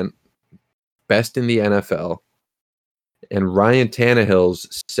 83.8%, best in the NFL, and Ryan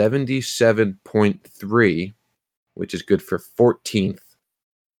Tannehill's 77.3, which is good for 14th.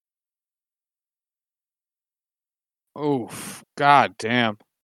 Oh, god damn.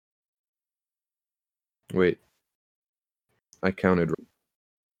 Wait. I counted.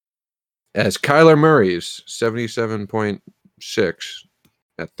 As Kyler Murray's 77.6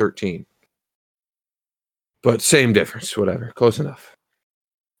 at 13. But same difference, whatever. Close enough.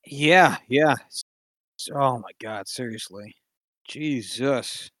 Yeah. Oh my god, seriously.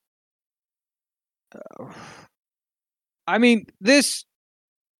 Jesus. I mean, this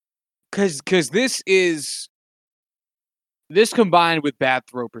this combined with bad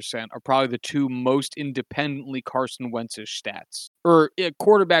throw percent are probably the two most independently Carson Wentz's stats, or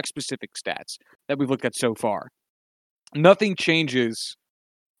quarterback-specific stats that we've looked at so far. Nothing changes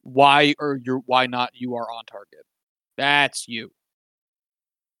why not you are on target. That's you.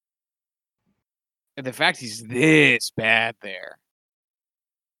 And the fact he's this bad there.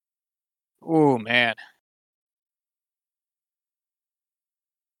 Oh man.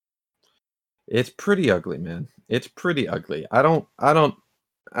 It's pretty ugly, man. It's pretty ugly. I don't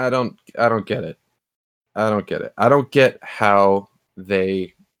get it. I don't get it. I don't get how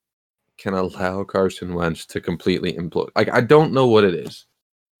they can allow Carson Wentz to completely implode. Like, I don't know what it is.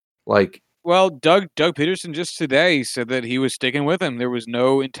 Like, well, Doug Peterson just today said that he was sticking with him. There was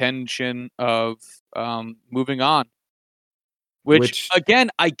no intention of moving on. Which again,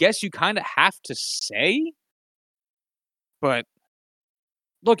 I guess you kind of have to say. But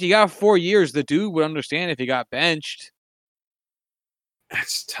look, you got 4 years. The dude would understand if he got benched.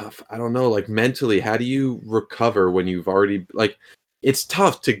 That's tough. I don't know. Like, mentally, how do you recover when you've already, like, it's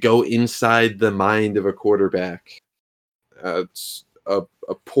tough to go inside the mind of a quarterback. It's a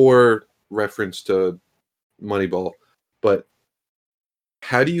poor reference to Moneyball, but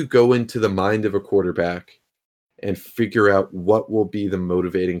how do you go into the mind of a quarterback and figure out what will be the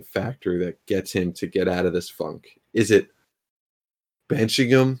motivating factor that gets him to get out of this funk? Is it benching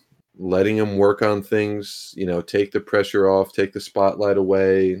him, letting him work on things, take the pressure off, take the spotlight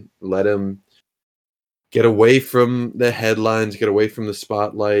away, let him get away from the headlines, get away from the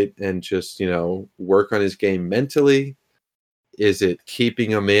spotlight, and just, work on his game mentally? Is it keeping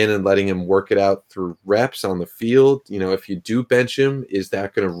him in and letting him work it out through reps on the field? If you do bench him, is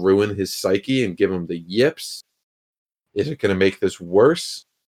that going to ruin his psyche and give him the yips? Is it going to make this worse?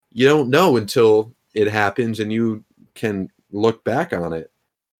 You don't know until it happens and you can look back on it.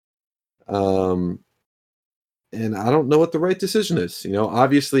 And I don't know what the right decision is.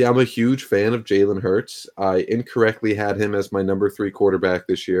 Obviously, I'm a huge fan of Jalen Hurts. I incorrectly had him as my number 3 quarterback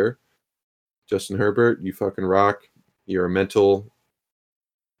this year. Justin Herbert, you fucking rock. You're a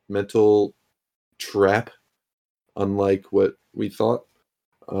mental trap, unlike what we thought.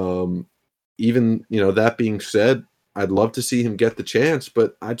 Even, that being said, I'd love to see him get the chance,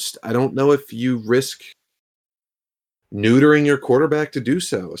 but I don't know if you risk neutering your quarterback to do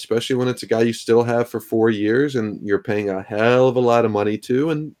so, especially when it's a guy you still have for 4 years and you're paying a hell of a lot of money to,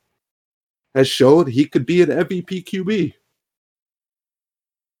 and has showed he could be an MVP QB.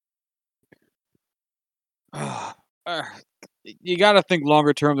 You got to think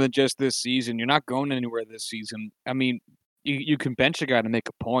longer term than just this season. You're not going anywhere this season. I mean, you can bench a guy to make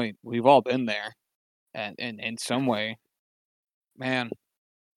a point. We've all been there, and in some way, man.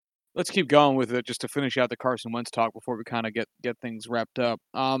 Let's keep going with it just to finish out the Carson Wentz talk before we kind of get things wrapped up.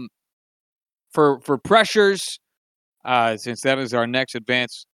 For pressures, since that is our next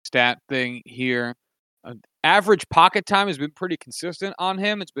advanced stat thing here, average pocket time has been pretty consistent on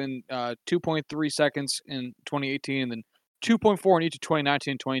him. It's been 2.3 seconds in 2018 and then 2.4 in each of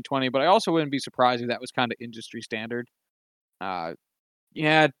 2019 and 2020. But I also wouldn't be surprised if that was kind of industry standard.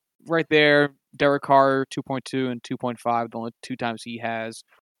 Yeah, right there, Derek Carr 2.2 and 2.5, the only 2 times he has.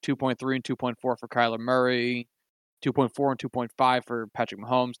 2.3 and 2.4 for Kyler Murray, 2.4 and 2.5 for Patrick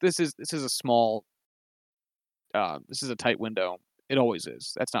Mahomes. This is a small, this is a tight window. It always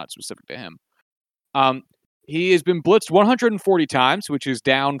is. That's not specific to him. He has been blitzed 140 times, which is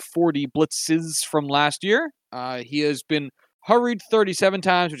down 40 blitzes from last year. He has been hurried 37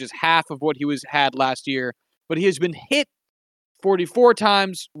 times, which is half of what he had last year. But he has been hit 44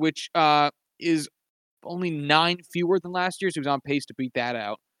 times, which is only 9 fewer than last year. So he was on pace to beat that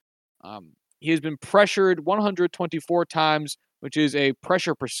out. He has been pressured 124 times, which is a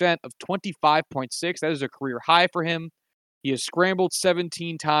pressure percent of 25.6. That is a career high for him. He has scrambled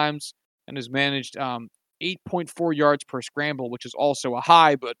 17 times and has managed 8.4 yards per scramble, which is also a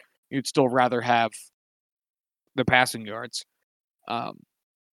high, but you'd still rather have the passing yards.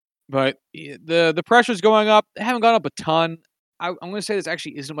 But the pressure's going up. They haven't gone up a ton. I'm going to say this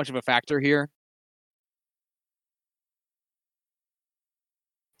actually isn't much of a factor here.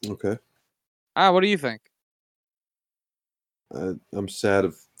 Okay. What do you think? I'm sad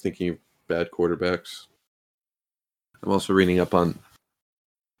of thinking of bad quarterbacks. I'm also reading up on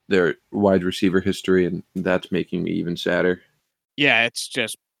their wide receiver history, and that's making me even sadder. Yeah, it's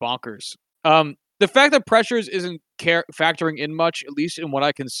just bonkers. The fact that pressures isn't factoring in much, at least in what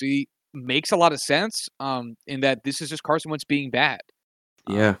I can see, makes a lot of sense. In that this is just Carson Wentz being bad.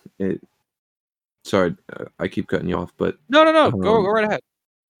 Yeah. Sorry, I keep cutting you off, but no, go right ahead.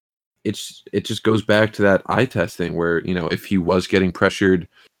 It just goes back to that eye test thing where, if he was getting pressured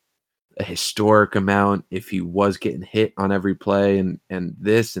a historic amount, if he was getting hit on every play and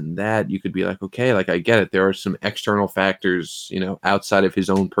this and that, you could be like, okay, like I get it. There are some external factors, outside of his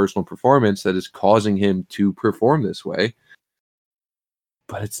own personal performance that is causing him to perform this way.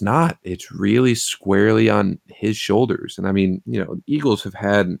 But it's not. It's really squarely on his shoulders. And I mean, the Eagles have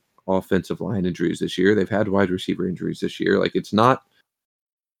had offensive line injuries this year. They've had wide receiver injuries this year. Like, it's not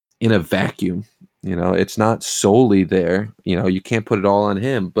in a vacuum. It's not solely there. You can't put it all on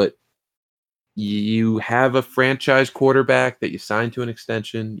him, but you have a franchise quarterback that you signed to an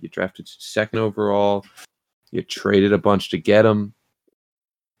extension. You drafted 2nd overall. You traded a bunch to get him.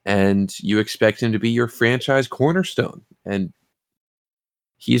 And you expect him to be your franchise cornerstone. And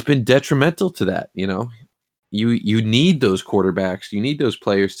he's been detrimental to that. You need those quarterbacks. You need those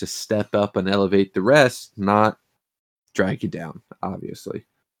players to step up and elevate the rest, not drag you down, obviously.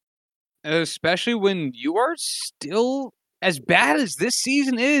 Especially when you are still, as bad as this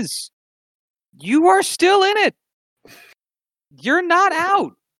season is, you are still in it. You're not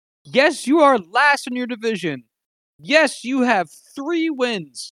out. Yes, you are last in your division. Yes, you have 3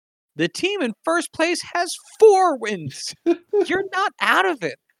 wins. The team in first place has 4 wins. You're not out of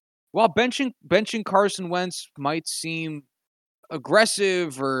it. While benching Carson Wentz might seem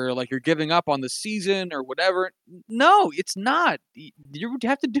aggressive or like you're giving up on the season or whatever, no, it's not. You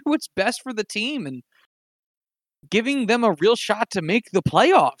have to do what's best for the team and giving them a real shot to make the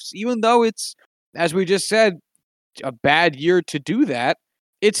playoffs, even though it's, as we just said, a bad year to do that.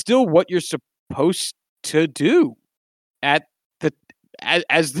 It's still what you're supposed to do as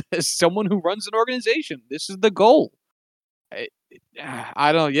someone who runs an organization. This is the goal.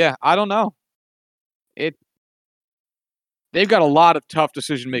 I don't know. They've got a lot of tough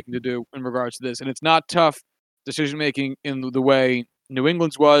decision making to do in regards to this, and it's not tough decision making in the way New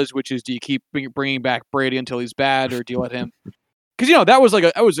England's was, which is, do you keep bringing back Brady until he's bad, or do you let him because that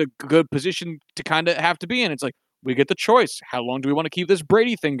was a good position to kind of have to be in. It's like we get the choice. How long do we want to keep this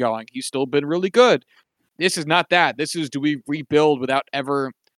Brady thing going? He's still been really good. This is not that. This is, do we rebuild without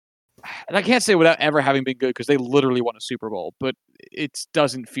ever? And I can't say without ever having been good because they literally won a Super Bowl, but it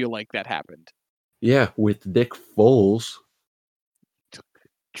doesn't feel like that happened. Yeah, with Nick Foles.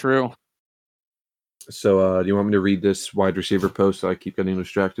 True. So, do you want me to read this wide receiver post that I keep getting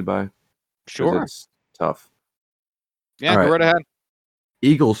distracted by? 'Cause Sure. it's tough. Yeah, All go right. right ahead.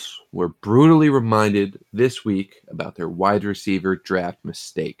 Eagles were brutally reminded this week about their wide receiver draft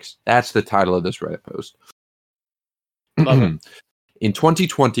mistakes. That's the title of this Reddit post. Love it. In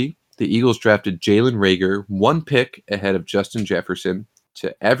 2020, the Eagles drafted Jalen Reagor 1 pick ahead of Justin Jefferson,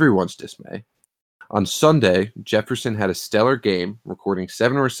 to everyone's dismay. On Sunday, Jefferson had a stellar game, recording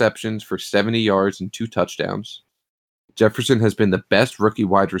 7 receptions for 70 yards and 2 touchdowns. Jefferson has been the best rookie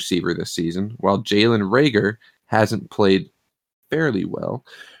wide receiver this season, while Jalen Reagor hasn't played fairly well,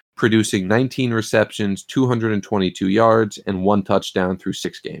 producing 19 receptions, 222 yards, and 1 touchdown through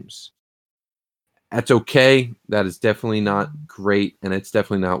 6 games. That's okay. That is definitely not great, and it's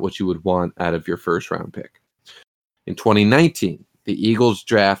definitely not what you would want out of your first-round pick. In 2019, the Eagles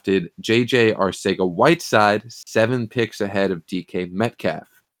drafted J.J. Arcega-Whiteside 7 picks ahead of DK Metcalf,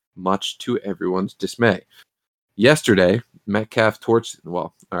 much to everyone's dismay. Sunday, Metcalf torched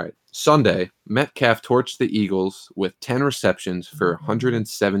the Eagles with 10 receptions for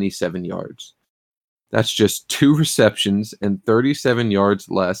 177 yards. That's just 2 receptions and 37 yards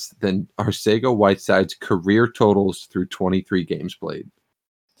less than Arcega-Whiteside's career totals through 23 games played.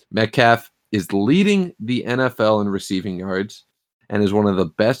 Metcalf is leading the NFL in receiving yards and is one of the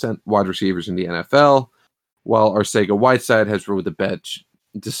best wide receivers in the NFL, while Arcega-Whiteside has rode the bench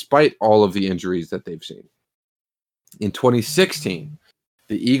despite all of the injuries that they've seen. In 2016,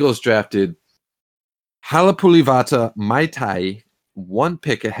 the Eagles drafted Halapulivata Maitai 1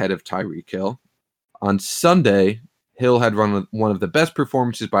 pick ahead of Tyreek Hill. On Sunday, Hill had run one of the best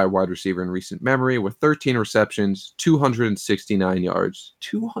performances by a wide receiver in recent memory, with 13 receptions, 269 yards,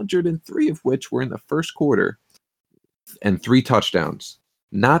 203 of which were in the first quarter, and 3 touchdowns.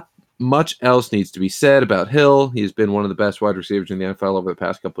 Not much else needs to be said about Hill. He's been one of the best wide receivers in the NFL over the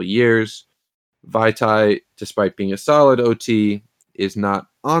past couple of years. Vaitai, despite being a solid OT, is not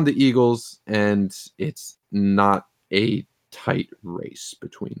on the Eagles, and it's not a tight race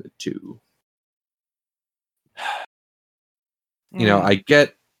between the two. I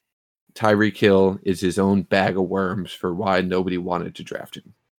get Tyreek Hill is his own bag of worms for why nobody wanted to draft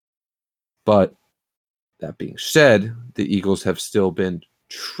him. But that being said, the Eagles have still been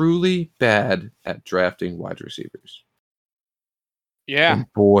truly bad at drafting wide receivers. Yeah.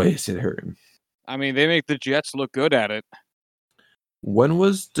 And boy, is it hurting. I mean, they make the Jets look good at it. When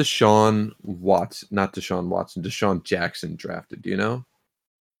was Deshaun Jackson drafted? Do you know?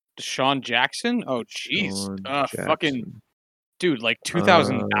 Deshaun Jackson? Oh, jeez. Jackson. Fucking dude, like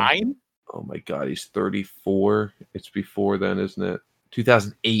 2009? Oh my God, he's 34. It's before then, isn't it?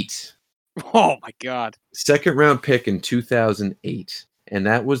 2008. Oh my God. Second round pick in 2008. And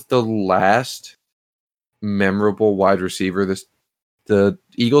that was the last memorable wide receiver the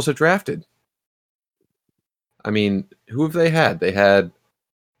Eagles have drafted. I mean, who have they had? They had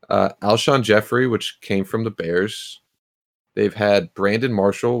Alshon Jeffrey, which came from the Bears. They've had Brandon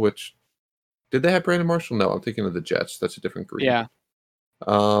Marshall, did they have Brandon Marshall? No, I'm thinking of the Jets. That's a different group. Yeah.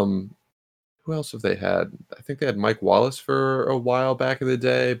 Who else have they had? I think they had Mike Wallace for a while back in the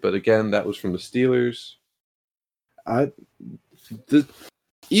day, but again, that was from the Steelers. The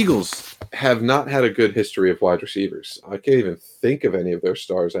Eagles have not had a good history of wide receivers. I can't even think of any of their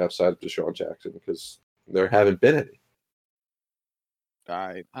stars outside of Deshaun Jackson because there haven't been any.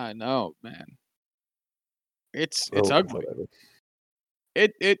 I know, man. It's ugly. Whatever.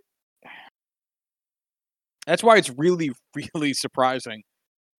 It That's why it's really, really surprising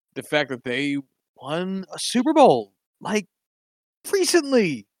the fact that they won a Super Bowl like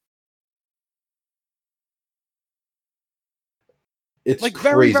recently. It's Like,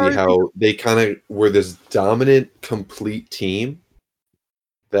 crazy very how they kind of were this dominant, complete team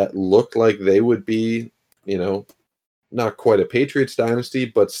that looked like they would be, not quite a Patriots dynasty,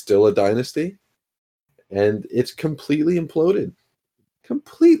 but still a dynasty. And it's completely imploded.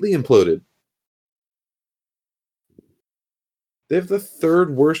 Completely imploded. They have the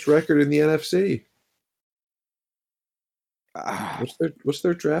 3rd worst record in the NFC. What's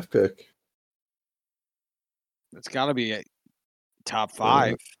their draft pick? It's got to be a top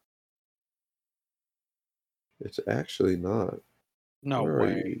 5. It's actually not. No Where are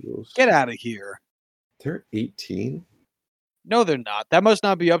way. you, Eagles? Get out of here. They're 18. No, they're not. That must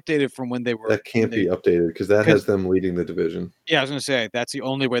not be updated from when they were. That can't be updated because that has them leading the division. Yeah, I was gonna say that's the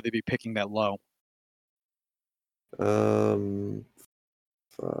only way they'd be picking that low.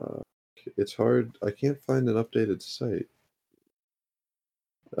 Fuck. It's hard. I can't find an updated site.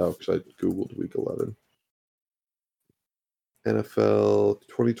 Oh, because I googled week 11. NFL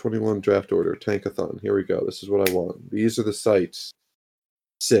 2021 draft order, Tankathon. Here we go. This is what I want. These are the sites.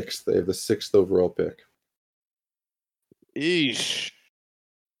 6th. They have the 6th overall pick. Eesh.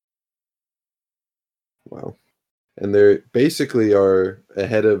 Wow. And they basically are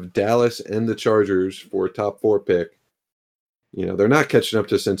ahead of Dallas and the Chargers for a top 4 pick. You know, they're not catching up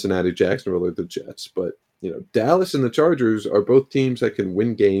to Cincinnati, Jacksonville, or the Jets, but, you know, Dallas and the Chargers are both teams that can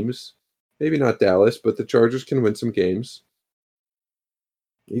win games. Maybe not Dallas, but the Chargers can win some games.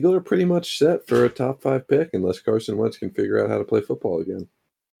 Eagles are pretty much set for a top 5 pick unless Carson Wentz can figure out how to play football again.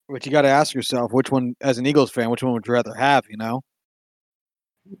 But you got to ask yourself, which one, as an Eagles fan, which one would you rather have? You know,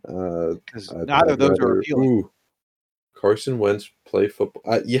 because neither of those are appealing. Ooh, Carson Wentz play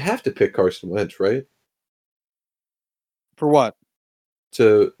football. You have to pick Carson Wentz, right? For what?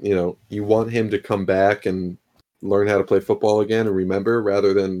 You want him to come back and learn how to play football again and remember,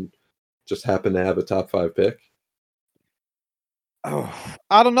 rather than just happen to have a top 5 pick. Oh,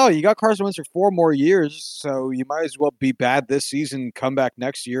 I don't know. You got Carson Wentz for 4 more years, so you might as well be bad this season, come back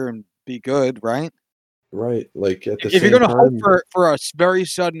next year, and be good, right? Right. Like at the if same you're going to time, hope for a very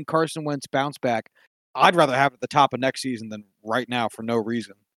sudden Carson Wentz bounce back, I'd rather have it at the top of next season than right now for no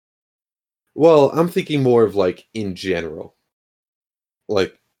reason. Well, I'm thinking more of like in general.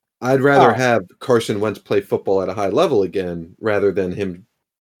 Like, I'd rather have Carson Wentz play football at a high level again rather than him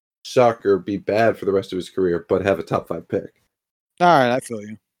suck or be bad for the rest of his career, but have a top 5 pick. All right, I feel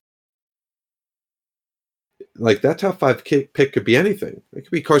you. Like, that top 5 pick could be anything. It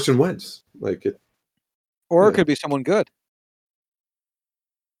could be Carson Wentz. Or it could be someone good.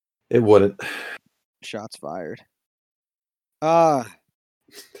 It wouldn't. Shots fired.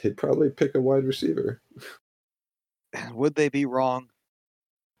 They'd probably pick a wide receiver. Would they be wrong?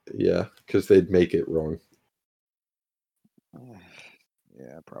 Yeah, because they'd make it wrong.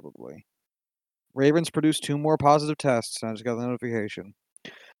 Yeah, probably. Ravens produced 2 more positive tests. I just got the notification.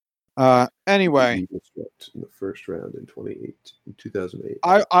 Anyway, The Eagles swept in the first round in 2008.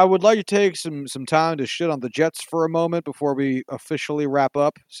 I would like to take some time to shit on the Jets for a moment before we officially wrap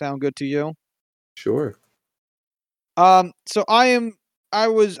up. Sound good to you? Sure. So I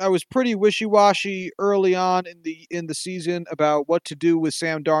was pretty wishy-washy early on in the season about what to do with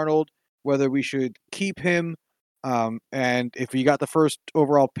Sam Darnold, whether we should keep him, and if he got the first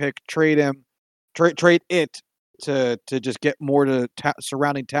overall pick, trade him, trade it to just get more to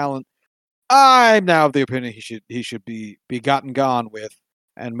surrounding talent. I'm now of the opinion he should be gotten gone with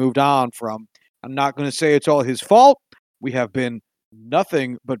and moved on from. I'm not going to say it's all his fault. We have been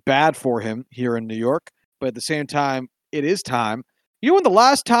nothing but bad for him here in New York, but at the same time, it is time. You know when the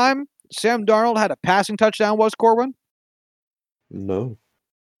last time Sam Darnold had a passing touchdown was, Corwin? No.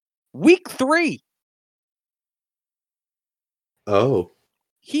 Week 3. Oh.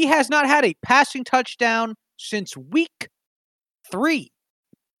 He has not had a passing touchdown since week 3.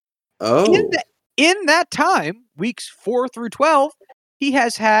 Oh. In that time, weeks 4 through 12, he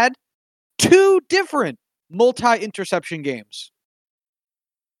has had 2 different multi-interception games.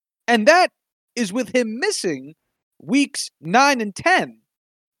 And that is with him missing weeks 9 and 10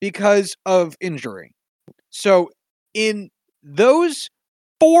 because of injury. So in those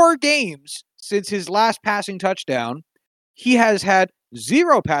 4 games since his last passing touchdown, he has had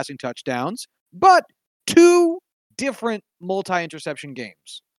 0 passing touchdowns, but 2 different multi-interception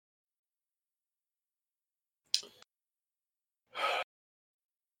games.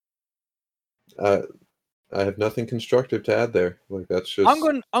 I have nothing constructive to add there. Like, that's just. I'm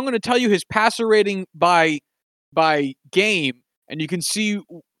going to tell you his passer rating by game, and you can see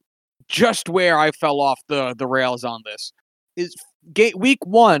just where I fell off the rails on this. Is week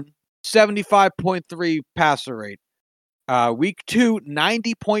 1, 75.3 passer rate. Week 2,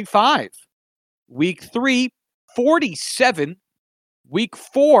 90.5. Week 3, 47. Week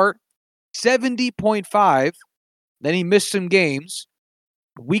 4, 70.5. Then he missed some games.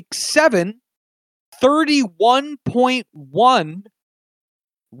 Week 7, 31.1.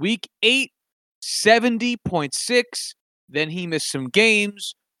 Week 8, 70.6. Then he missed some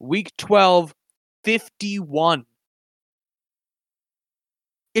games. Week 12, 51.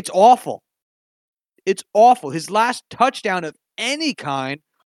 It's awful. It's awful. His last touchdown of any kind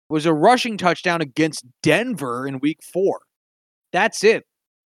was a rushing touchdown against Denver in week 4. That's it.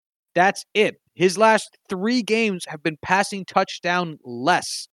 That's it. His last 3 games have been passing touchdown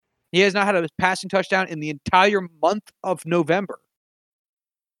less. He has not had a passing touchdown in the entire month of November.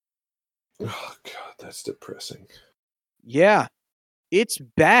 Oh God, that's depressing. Yeah, it's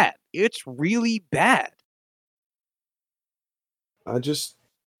bad. It's really bad. I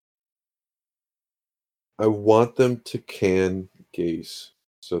want them to can Gase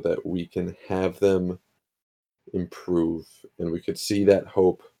so that we can have them improve and we could see that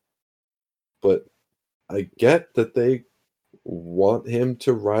hope. But I get that they want him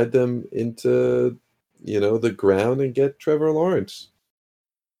to ride them into, the ground and get Trevor Lawrence.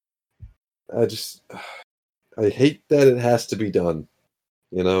 I hate that it has to be done,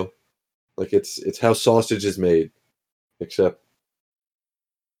 Like it's how sausage is made, except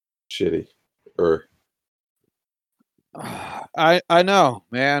shitty. Or I know,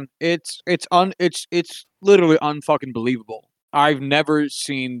 man. It's literally unfucking believable. I've never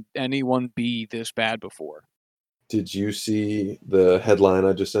seen anyone be this bad before. did you see the headline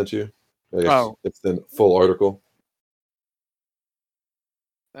I just sent you? I guess Oh. it's the full article.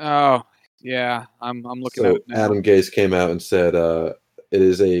 Oh, yeah. I'm looking at So it now. Adam Gase came out and said it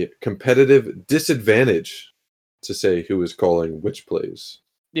is a competitive disadvantage to say who is calling which plays.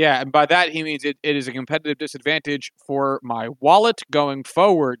 Yeah, and by that he means it is a competitive disadvantage for my wallet going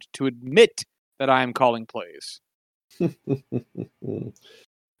forward to admit that I am calling plays.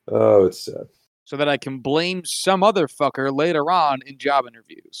 Oh, it's sad. So that I can blame some other fucker later on in job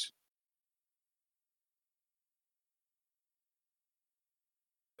interviews.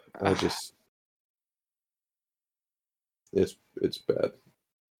 It's bad.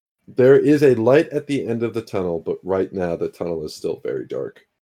 There is a light at the end of the tunnel, but right now the tunnel is still very dark.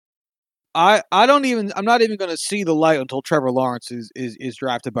 I'm not even going to see the light until Trevor Lawrence is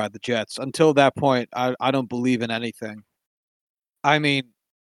drafted by the Jets. Until that point, I don't believe in anything. I mean,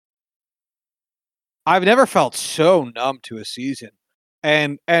 I've never felt so numb to a season,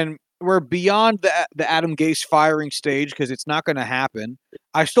 and we're beyond the Adam Gase firing stage because it's not going to happen.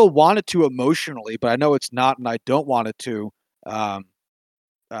 I still want it to emotionally, but I know it's not, and I don't want it to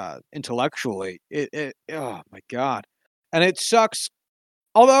intellectually. Oh my God, and it sucks.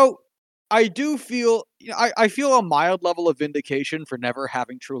 Although I do feel, I feel a mild level of vindication for never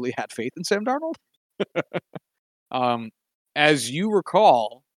having truly had faith in Sam Darnold. As you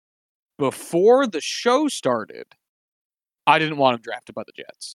recall, before the show started, I didn't want him drafted by the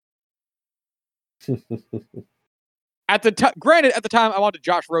Jets. At the time, granted, at the time I wanted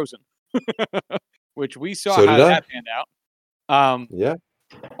Josh Rosen, which we saw So how did I. that panned out. Yeah.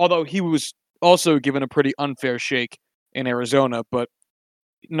 Although he was also given a pretty unfair shake in Arizona, but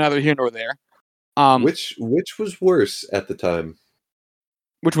neither here nor there. Which was worse at the time?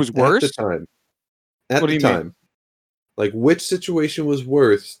 Which was worse? At the time. At What do the you time. mean? Like, which situation was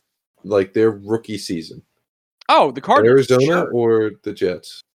worse, like their rookie season? Oh, the Cardinals. Arizona Sure. or the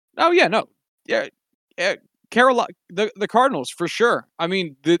Jets? Oh, yeah, no. Yeah. Carolina, the Cardinals, for sure. I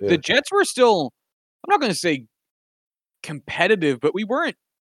mean, the Jets were still, I'm not going to say competitive, but we weren't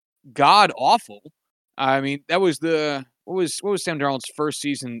god awful. I mean, that was what was Sam Darnold's first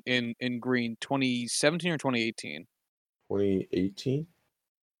season in Green, 2017 or 2018? 2018?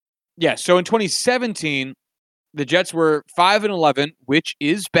 Yeah, so in 2017, the Jets were 5-11, which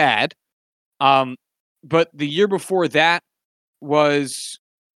is bad. But the year before that was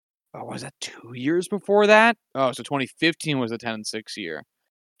that 2 years before that? Oh, so 2015 was a 10-6 year.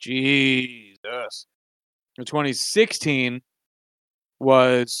 Jesus. So 2016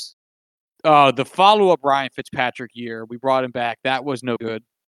 was the follow-up Ryan Fitzpatrick year. We brought him back. That was no good.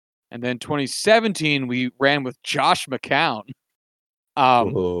 And then 2017, we ran with Josh McCown. Yep.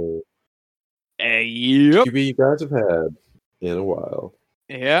 QB you guys have had in a while.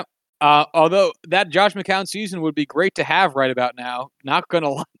 Yep. Although that Josh McCown season would be great to have right about now. Not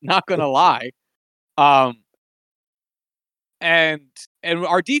gonna lie. And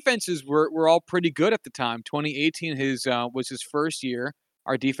our defenses were all pretty good at the time. 2018 was his first year.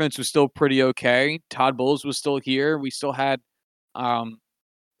 Our defense was still pretty okay. Todd Bowles was still here. We still had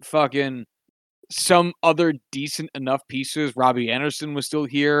fucking some other decent enough pieces. Robbie Anderson was still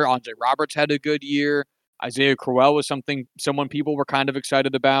here. Andre Roberts had a good year. Isaiah Crowell was someone people were kind of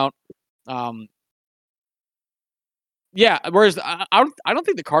excited about. Yeah, whereas I don't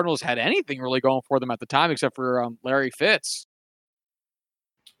think the Cardinals had anything really going for them at the time except for Larry Fitz.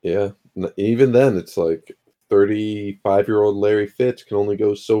 Yeah, even then, it's like 35-year-old Larry Fitz can only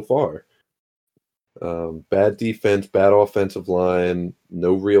go so far. Bad defense, bad offensive line,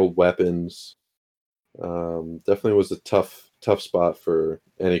 no real weapons. Definitely was a tough spot for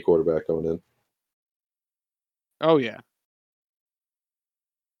any quarterback going in. Oh yeah.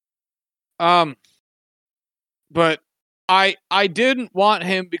 But I didn't want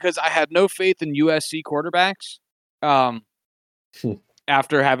him because I had no faith in USC quarterbacks.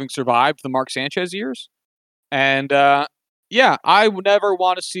 After having survived the Mark Sanchez years, and yeah, I would never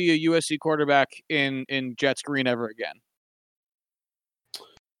want to see a USC quarterback in Jets green ever again.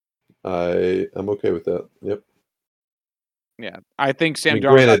 I am okay with that. Yep. Yeah, I think Sam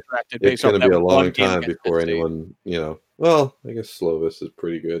Darnold granted, got drafted it's based off going to that be a one long game time against before Penn State. anyone, well, I guess Slovis is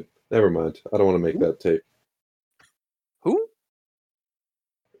pretty good. Never mind. I don't want to make that take. Who?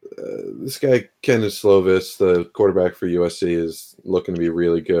 This guy, Kenneth Slovis, the quarterback for USC, is looking to be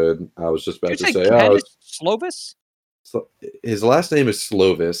really good. I was just about Did to you say, say Kenneth Slovis? his last name is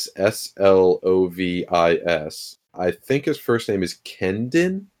Slovis, Slovis. I think his first name is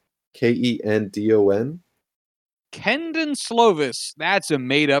Kendon, Kendon. Kendon Slovis. That's a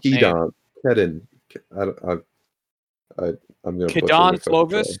made-up name. Kedon. I'm going to butcher Kedon it if I can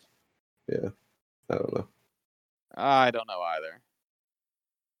Slovis? try. Yeah. I don't know. I don't know either.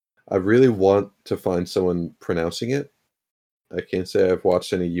 I really want to find someone pronouncing it. I can't say I've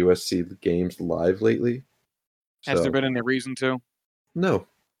watched any USC games live lately. Has there been any reason to? No.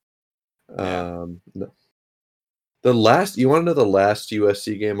 Yeah. No. You want to know the last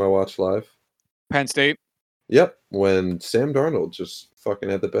USC game I watched live? Penn State? Yep. When Sam Darnold just fucking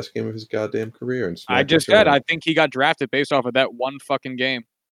had the best game of his goddamn career. And I just said, I think he got drafted based off of that one fucking game.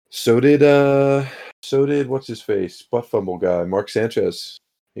 So did what's his face? Butt fumble guy, Mark Sanchez.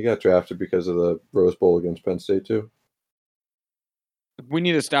 He got drafted because of the Rose Bowl against Penn State too. We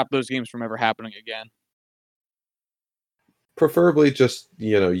need to stop those games from ever happening again. Preferably just,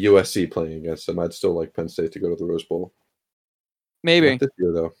 USC playing against them. I'd still like Penn State to go to the Rose Bowl. Maybe. Not this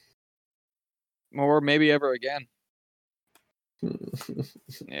year, though. Or maybe ever again.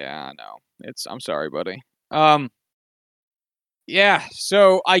 Yeah, I know. I'm sorry, buddy. Yeah,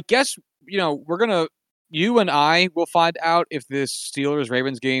 so I guess, you and I will find out if this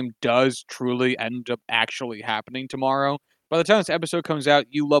Steelers-Ravens game does truly end up actually happening tomorrow. By the time this episode comes out,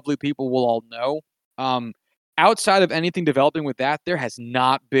 you lovely people will all know. Outside of anything developing with that, there has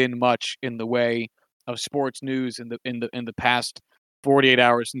not been much in the way of sports news in the past 48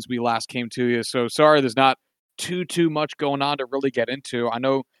 hours since we last came to you. So sorry, there's not too much going on to really get into. I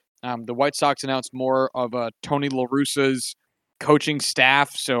know the White Sox announced more of Tony La Russa's coaching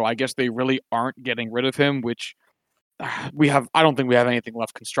staff, so I guess they really aren't getting rid of him, which I don't think we have anything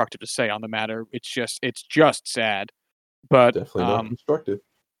left constructive to say on the matter. It's just sad. But definitely not constructive.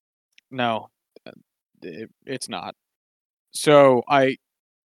 No, it's not. So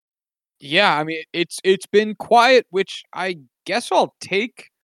it's been quiet, which I guess I'll take.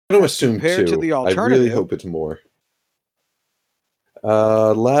 I'm going to assume compared to the I alternative. really hope it's more.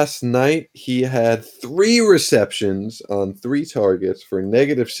 Last night, he had 3 receptions on 3 targets for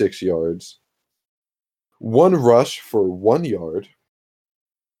 -6 yards. 1 rush for 1 yard.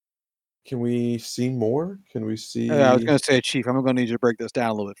 Can we see more? Can we see? I was going to say, Chief, I'm going to need you to break this down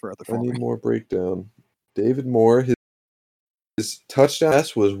a little bit further for I me. need more breakdown. David Moore, his touchdown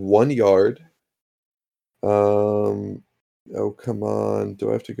pass was 1 yard. Oh, come on. Do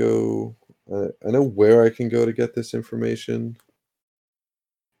I have to go? I know where I can go to get this information.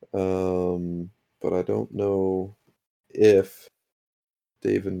 But I don't know if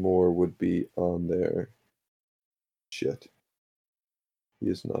David Moore would be on there. Shit. He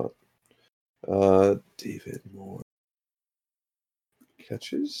is not. David Moore.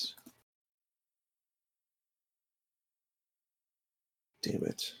 Catches? Damn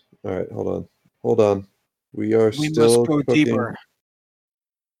it. All right, hold on. We still must go cooking. deeper.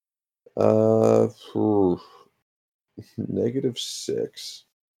 -6.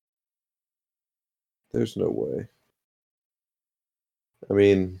 There's no way. I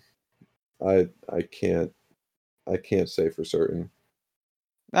mean, I can't say for certain.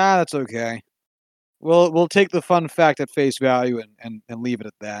 That's okay. We'll take the fun fact at face value and leave it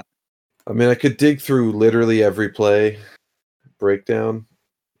at that. I mean, I could dig through literally every play breakdown.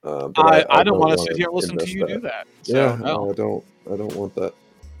 But I don't want to sit here and listen to you do that. So, yeah, no. I don't want that.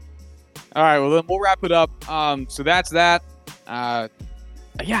 All right, well then we'll wrap it up. So that's that. Yeah,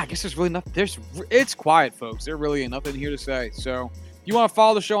 I guess there's really nothing. It's quiet, folks. There really ain't nothing here to say. So if you want to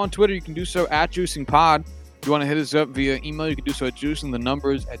follow the show on Twitter, you can do so at JuicingPod. If you want to hit us up via email, you can do so at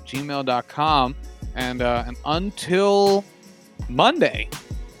juicingthenumbers@gmail.com. And until Monday,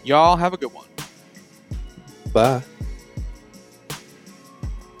 y'all have a good one. Bye.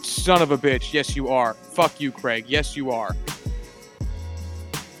 Son of a bitch. Yes, you are. Fuck you, Craig. Yes, you are.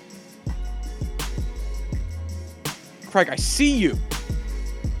 Craig, I see you.